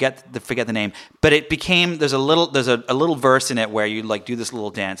I forget the name, but it became there's a little verse in it where you like do this little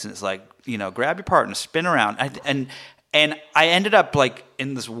dance and it's like grab your partner, spin around, and I ended up like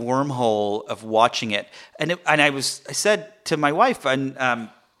in this wormhole of watching it, and I said to my wife and I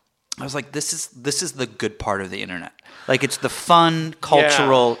was like this is the good part of the internet, like it's the fun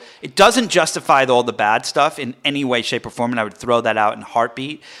cultural. It doesn't justify all the bad stuff in any way, shape, or form, and I would throw that out in a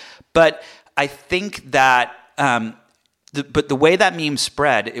heartbeat, but I think that. But the way that meme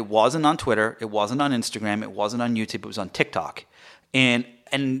spread, it wasn't on Twitter, it wasn't on Instagram, it wasn't on YouTube, it was on TikTok. And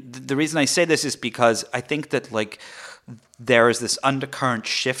the reason I say this is because I think that like there is this undercurrent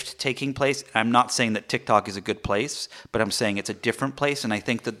shift taking place. I'm not saying that TikTok is a good place, but I'm saying it's a different place. And I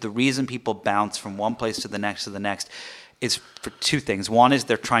think that the reason people bounce from one place to the next is for two things. One is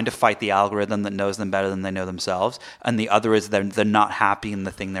they're trying to fight the algorithm that knows them better than they know themselves. And the other is they're not happy in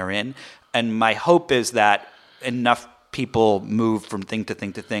the thing they're in. And my hope is that enough people move from thing to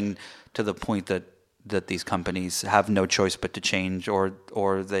thing to thing to the point that these companies have no choice but to change or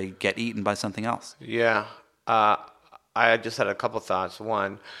they get eaten by something else. Yeah. I just had a couple thoughts.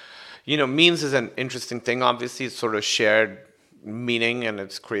 One, memes is an interesting thing. Obviously, it's sort of shared meaning and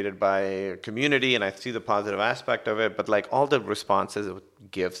it's created by a community, and I see the positive aspect of it. But like all the responses with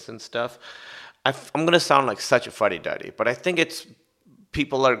GIFs and stuff, I'm going to sound like such a fuddy-duddy, but I think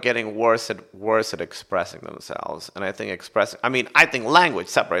people are getting worse at expressing themselves. And I think I think language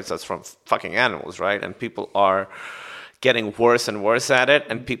separates us from fucking animals, right? And people are getting worse and worse at it,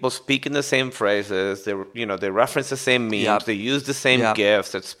 and people speak in the same phrases. They reference the same memes. Yep. They use the same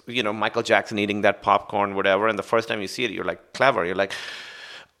GIFs. It's Michael Jackson eating that popcorn, whatever. And the first time you see it, you're like clever. You're like,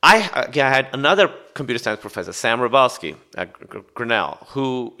 I had another computer science professor, Sam Rybalski at Grinnell,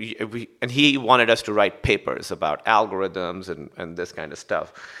 he wanted us to write papers about algorithms and this kind of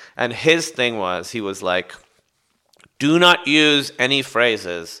stuff. And his thing was, he was like, do not use any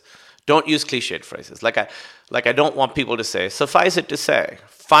phrases. Don't use cliched phrases. Like I don't want people to say, suffice it to say,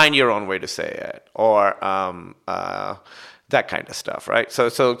 find your own way to say it, or that kind of stuff, right?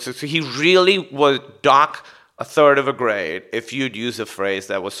 So he really would dock a third of a grade if you'd use a phrase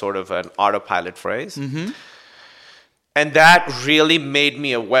that was sort of an autopilot phrase. Mm-hmm. And that really made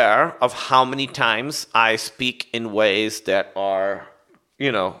me aware of how many times I speak in ways that are,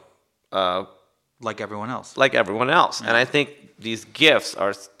 like everyone else. Yeah. And I think these GIFs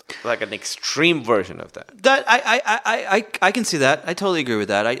are like an extreme version of that. That I can see that. I totally agree with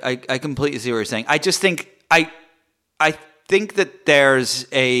that. I completely see what you're saying. I just think I think that there is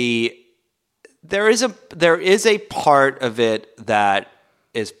a part of it that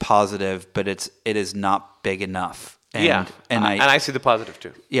is positive, but it is not big enough. And I see the positive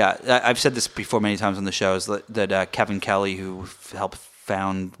too. Yeah, I've said this before many times on the shows that Kevin Kelly, who helped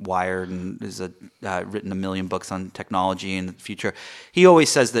found Wired and has written 1 million books on technology in the future, he always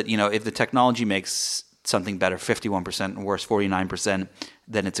says that if the technology makes something better 51% and worse 49%,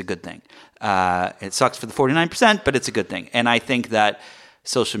 then it's a good thing. It sucks for the 49%, but it's a good thing. And I think that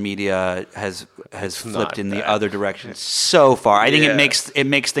social media has flipped in the other direction so far. I think it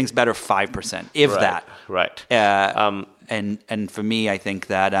makes things better 5%, if that. Right. And for me, I think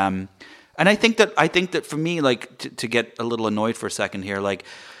that and I think that for me, like to get a little annoyed for a second here, like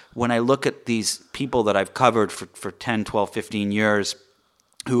when I look at these people that I've covered for 10, 12, 15 years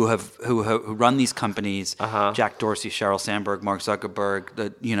who run these companies, Jack Dorsey, Sheryl Sandberg, Mark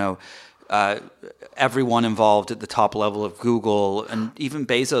Zuckerberg, everyone involved at the top level of Google and even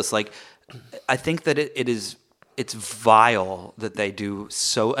Bezos, like I think that it's vile that they do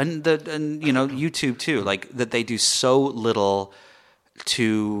so, and YouTube too, like that they do so little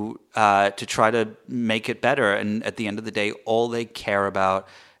to try to make it better, and at the end of the day, all they care about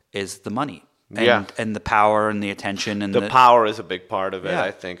is the money and the power and the attention, and the power is a big part of it.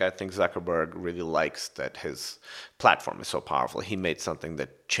 I think Zuckerberg really likes that his platform is so powerful. He made something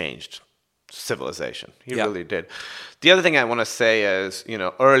that changed civilization. He really did. The other thing I want to say is,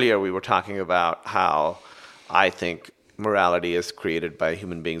 earlier we were talking about how I think morality is created by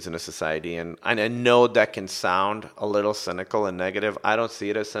human beings in a society, and I know that can sound a little cynical and negative. I don't see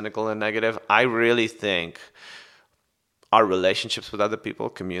it as cynical and negative. I really think our relationships with other people,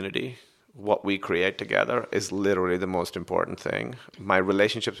 community, what we create together is literally the most important thing. My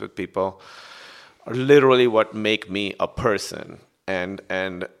relationships with people are literally what make me a person, and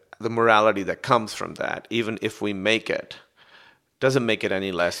the morality that comes from that, even if we make it, doesn't make it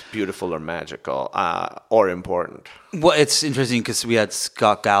any less beautiful or magical or important. Well, it's interesting because we had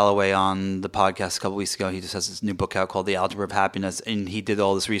Scott Galloway on the podcast a couple weeks ago. He just has this new book out called The Algebra of Happiness, and he did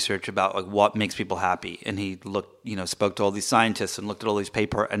all this research about like what makes people happy. And he spoke to all these scientists and looked at all these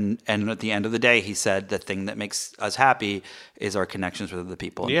papers. And at the end of the day, he said the thing that makes us happy is our connections with other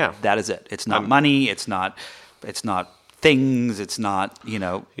people. And that is it. It's not money. It's not things, it's not,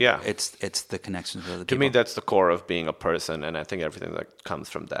 it's the connections with other people. To me, that's the core of being a person, and I think everything that comes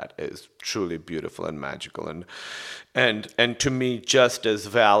from that is truly beautiful and magical, and to me, just as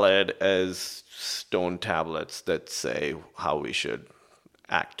valid as stone tablets that say how we should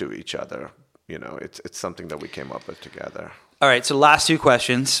act to each other. It's something that we came up with together. All right, so last two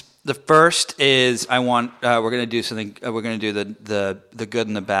questions. The first is we're going to do something. We're going to do the good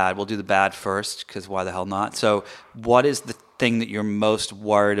and the bad. We'll do the bad first because why the hell not? So, what is the thing that you're most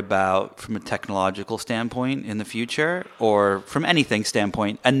worried about from a technological standpoint in the future, or from anything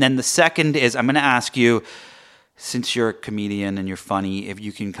standpoint? And then the second is, I'm going to ask you, since you're a comedian and you're funny, if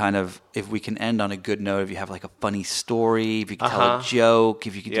we can end on a good note, if you have like a funny story, if you can tell a joke,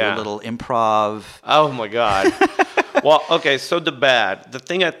 if you can do a little improv. Oh my God. Well, okay, so the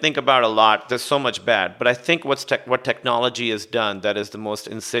thing I think about a lot, there's so much bad, but I think what technology has done that is the most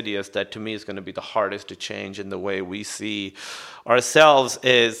insidious, that to me is going to be the hardest to change in the way we see ourselves,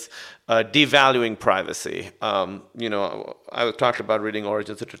 is devaluing privacy. I talked about reading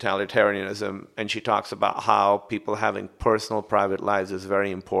Origins of Totalitarianism, and she talks about how people having personal private lives is very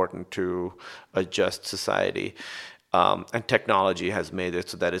important to a just society. And technology has made it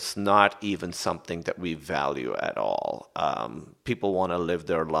so that it's not even something that we value at all. People want to live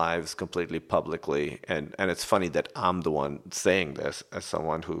their lives completely publicly, and it's funny that I'm the one saying this as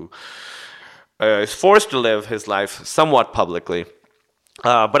someone who is forced to live his life somewhat publicly.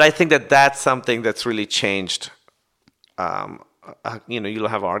 But I think that that's something that's really changed. You'll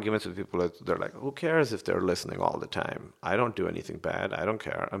have arguments with people that they're like, who cares if they're listening all the time? I don't do anything bad. I don't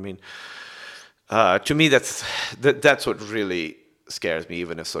care. I mean, to me, that's what really scares me,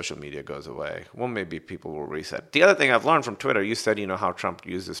 even if social media goes away. Well, maybe people will reset. The other thing I've learned from Twitter, you said, how Trump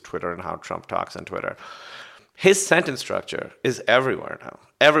uses Twitter and how Trump talks on Twitter. His sentence structure is everywhere now.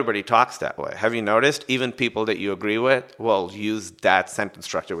 Everybody talks that way. Have you noticed? Even people that you agree with will use that sentence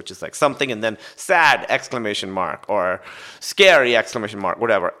structure, which is like something and then sad exclamation mark or scary exclamation mark,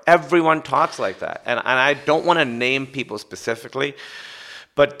 whatever. Everyone talks like that. And I don't want to name people specifically,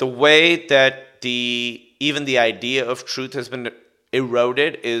 but the way that even the idea of truth has been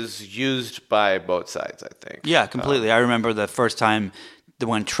eroded is used by both sides, I think. Yeah, completely. I remember the first time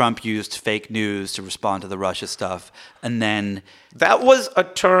when Trump used fake news to respond to the Russia stuff, and then... That was a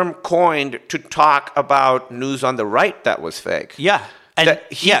term coined to talk about news on the right that was fake. Yeah. And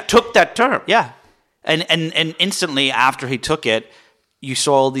he took that term. Yeah. And instantly after he took it, you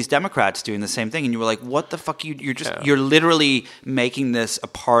saw all these Democrats doing the same thing, and you were like, what the fuck? You're literally making this a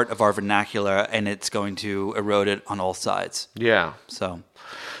part of our vernacular, and it's going to erode it on all sides. Yeah. So,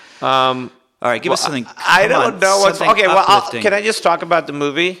 all right, give us something. I don't know what's... Okay, can I just talk about the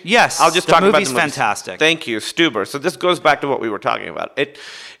movie? Yes. I'll just talk about the movie. The movie's fantastic. Thank you, Stuber. So this goes back to what we were talking about.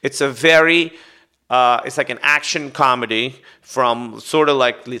 It's a very... it's like an action comedy from sort of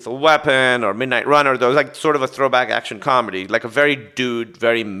like Lethal Weapon or Midnight Runner. There was like sort of a throwback action comedy, like a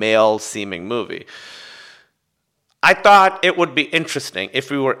very male-seeming movie. I thought it would be interesting if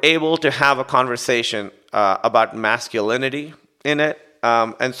we were able to have a conversation about masculinity in it.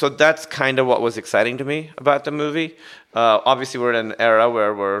 And so that's kind of what was exciting to me about the movie. Obviously, we're in an era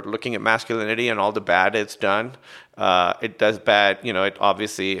where we're looking at masculinity and all the bad it's done. It does bad, it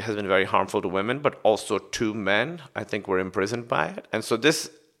obviously has been very harmful to women, but also to men. I think we're imprisoned by it. And so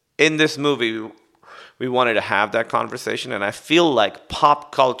in this movie, we wanted to have that conversation. And I feel like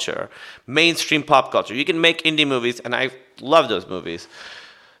pop culture, mainstream pop culture, you can make indie movies, and I love those movies,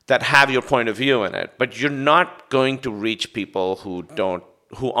 that have your point of view in it, but you're not going to reach people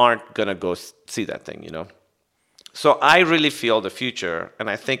who aren't going to go see that thing, So I really feel the future, and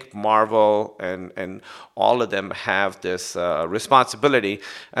I think Marvel and all of them have this responsibility,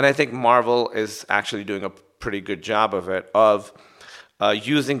 and I think Marvel is actually doing a pretty good job of it, of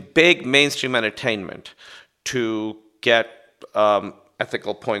using big mainstream entertainment to get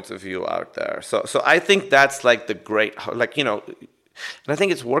ethical points of view out there. So I think that's like the great, and I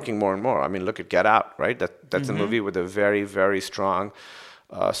think it's working more and more. I mean, look at Get Out, right? That's a movie with a very, very strong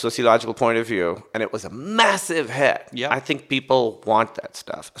sociological point of view, and it was a massive hit. Yep. I think people want that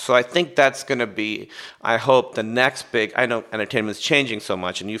stuff. So I think that's going to be, I hope, the next big... I know entertainment is changing so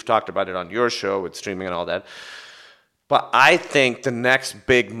much, and you've talked about it on your show with streaming and all that. But I think the next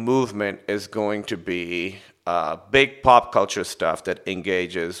big movement is going to be big pop culture stuff that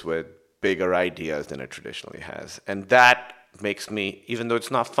engages with bigger ideas than it traditionally has. And that makes me, even though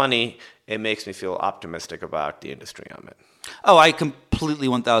it's not funny, it makes me feel optimistic about the industry I'm in. Oh, I completely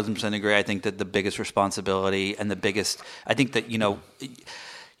 1,000% agree. I think that the biggest responsibility and I think that,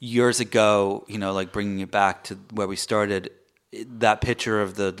 years ago, like bringing it back to where we started, that picture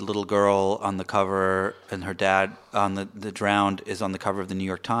of the little girl on the cover and her dad on the drowned is on the cover of the New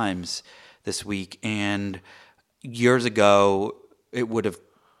York Times this week. And years ago, it would have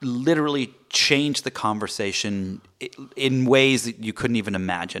literally changed the conversation in ways that you couldn't even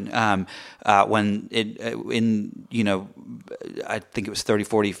imagine. When I think it was 30,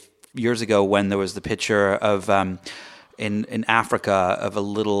 40 years ago when there was the picture of in Africa of a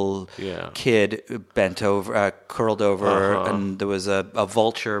little kid bent over, curled over, and there was a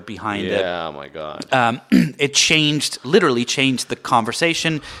vulture behind it. Yeah, oh my God. It literally changed the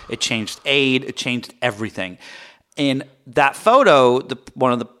conversation. It changed aid. It changed everything. And that photo,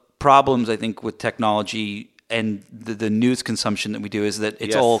 one of the problems I think with technology and the news consumption that we do is that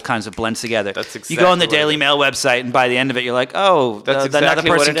it's all kinds of blends together. That's exactly you go on the Daily Mail website, and by the end of it, you're like, oh, another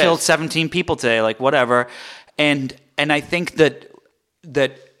person killed 17 people today, like whatever. And I think that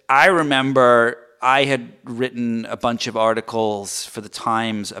I remember I had written a bunch of articles for the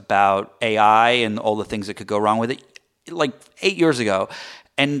Times about AI and all the things that could go wrong with it, like 8 years ago.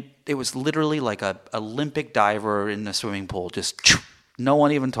 And it was literally like a Olympic diver in a swimming pool, just no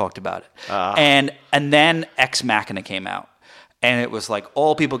one even talked about it. And then Ex Machina came out. And it was like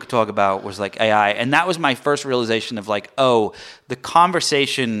all people could talk about was like AI. And that was my first realization of like, oh, the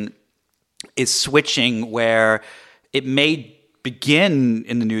conversation is switching where it may begin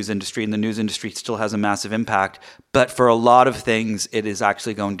in the news industry, and the news industry still has a massive impact. But for a lot of things, it is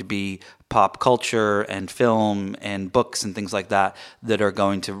actually going to be pop culture and film and books and things like that are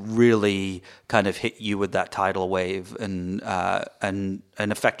going to really kind of hit you with that tidal wave and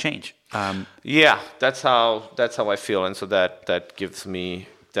affect change. Yeah, that's how I feel, and so that gives me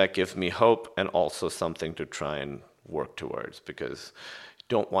hope and also something to try and work towards, because you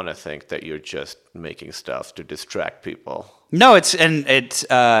don't want to think that you're just making stuff to distract people. No, there's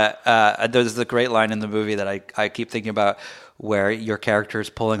the great line in the movie that I keep thinking about, where your character is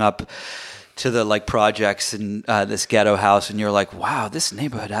pulling up to the like projects in this ghetto house, and you're like, wow, this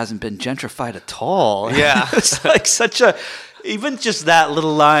neighborhood hasn't been gentrified at all. Yeah. It's like even just that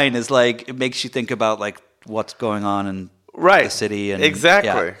little line is like, it makes you think about like what's going on in the city. And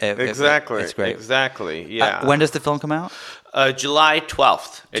exactly. Exactly. It's great. Exactly. Yeah. When does the film come out? July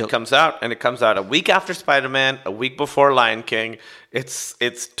 12th. It comes out, and it comes out a week after Spider-Man, a week before Lion King. It's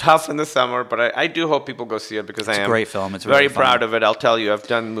tough in the summer, but I do hope people go see it, because I am a great film. It's very really proud of it. I'll tell you, I've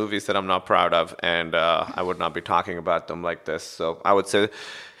done movies that I'm not proud of, and I would not be talking about them like this. So I would say,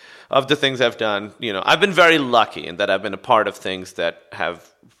 of the things I've done, I've been very lucky in that I've been a part of things that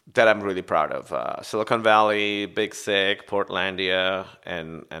I'm really proud of. Silicon Valley, Big Sick, Portlandia,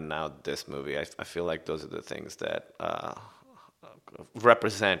 and now this movie. I feel like those are the things that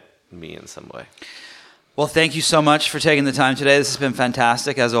represent me in some way. Well, thank you so much for taking the time today. This has been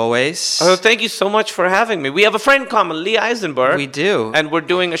fantastic, as always. Oh, thank you so much for having me. We have a friend in common, Lee Eisenberg. We do. And we're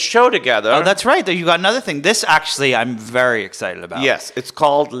doing a show together. Oh, that's right. You got another thing. This, actually, I'm very excited about. Yes, it's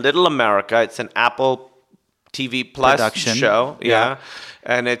called Little America. It's an Apple TV Plus production show. Yeah.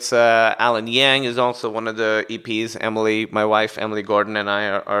 And it's Alan Yang is also one of the EPs. Emily, my wife, Emily Gordon, and I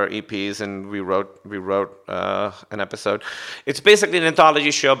are EPs, and we wrote an episode. It's basically an anthology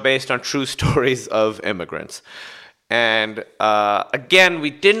show based on true stories of immigrants. And again,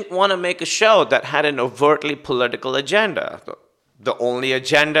 we didn't want to make a show that had an overtly political agenda. The only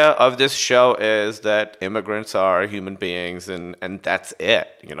agenda of this show is that immigrants are human beings, and that's it.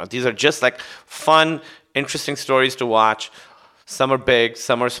 These are just like fun, interesting stories to watch. Some are big,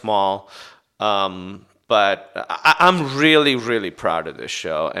 some are small, but I'm really, really proud of this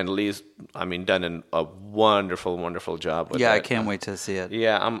show. And Lee's, done a wonderful, wonderful job with it. Yeah, I can't wait to see it.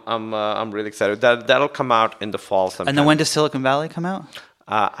 Yeah, I'm really excited. That'll come out in the fall sometime. And then when does Silicon Valley come out?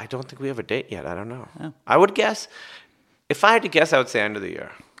 I don't think we have a date yet. I don't know. Oh. I would guess, if I had to guess, I would say end of the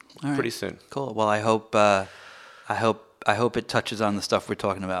year. All right. Pretty soon. Cool. Well, I hope it touches on the stuff we're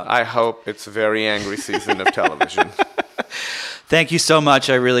talking about. I hope it's a very angry season of television. Thank you so much.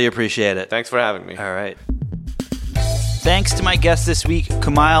 I really appreciate it. Thanks for having me. All right. Thanks to my guest this week,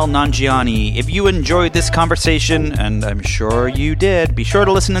 Kumail Nanjiani. If you enjoyed this conversation, and I'm sure you did, be sure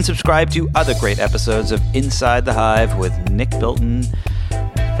to listen and subscribe to other great episodes of Inside the Hive with Nick Bilton.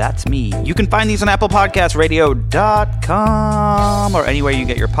 That's me. You can find these on applepodcastradio.com or anywhere you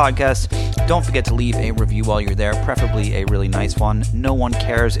get your podcasts. Don't forget to leave a review while you're there, preferably a really nice one. No one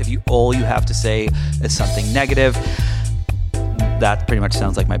cares if all you have to say is something negative. That pretty much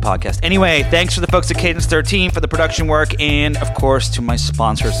sounds like my podcast. Anyway, thanks to the folks at Cadence 13 for the production work, and of course to my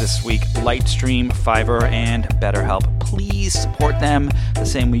sponsors this week, Lightstream, Fiverr, and BetterHelp. Please support them the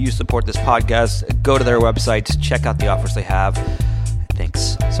same way you support this podcast. Go to their website, check out the offers they have.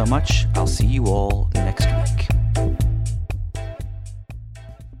 Thanks so much. I'll see you all next week.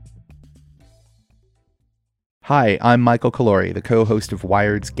 Hi, I'm Michael Calori, the co-host of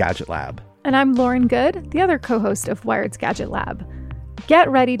Wired's Gadget Lab. And I'm Lauren Good, the other co-host of Wired's Gadget Lab. Get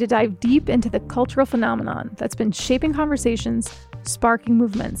ready to dive deep into the cultural phenomenon that's been shaping conversations, sparking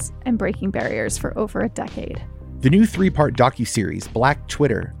movements, and breaking barriers for over a decade. The new 3-part docuseries, Black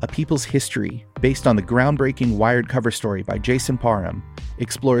Twitter, A People's History, based on the groundbreaking Wired cover story by Jason Parham,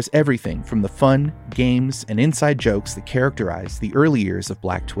 explores everything from the fun, games, and inside jokes that characterize the early years of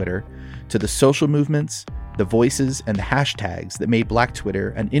Black Twitter to the social movements, the voices, and the hashtags that made Black Twitter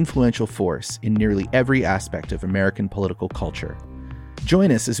an influential force in nearly every aspect of American political culture.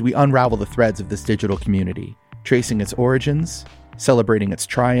 Join us as we unravel the threads of this digital community, tracing its origins, celebrating its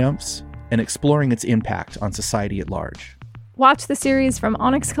triumphs, and exploring its impact on society at large. Watch the series from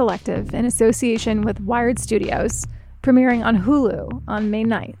Onyx Collective in association with Wired Studios, premiering on Hulu on May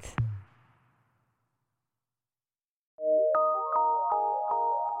 9th.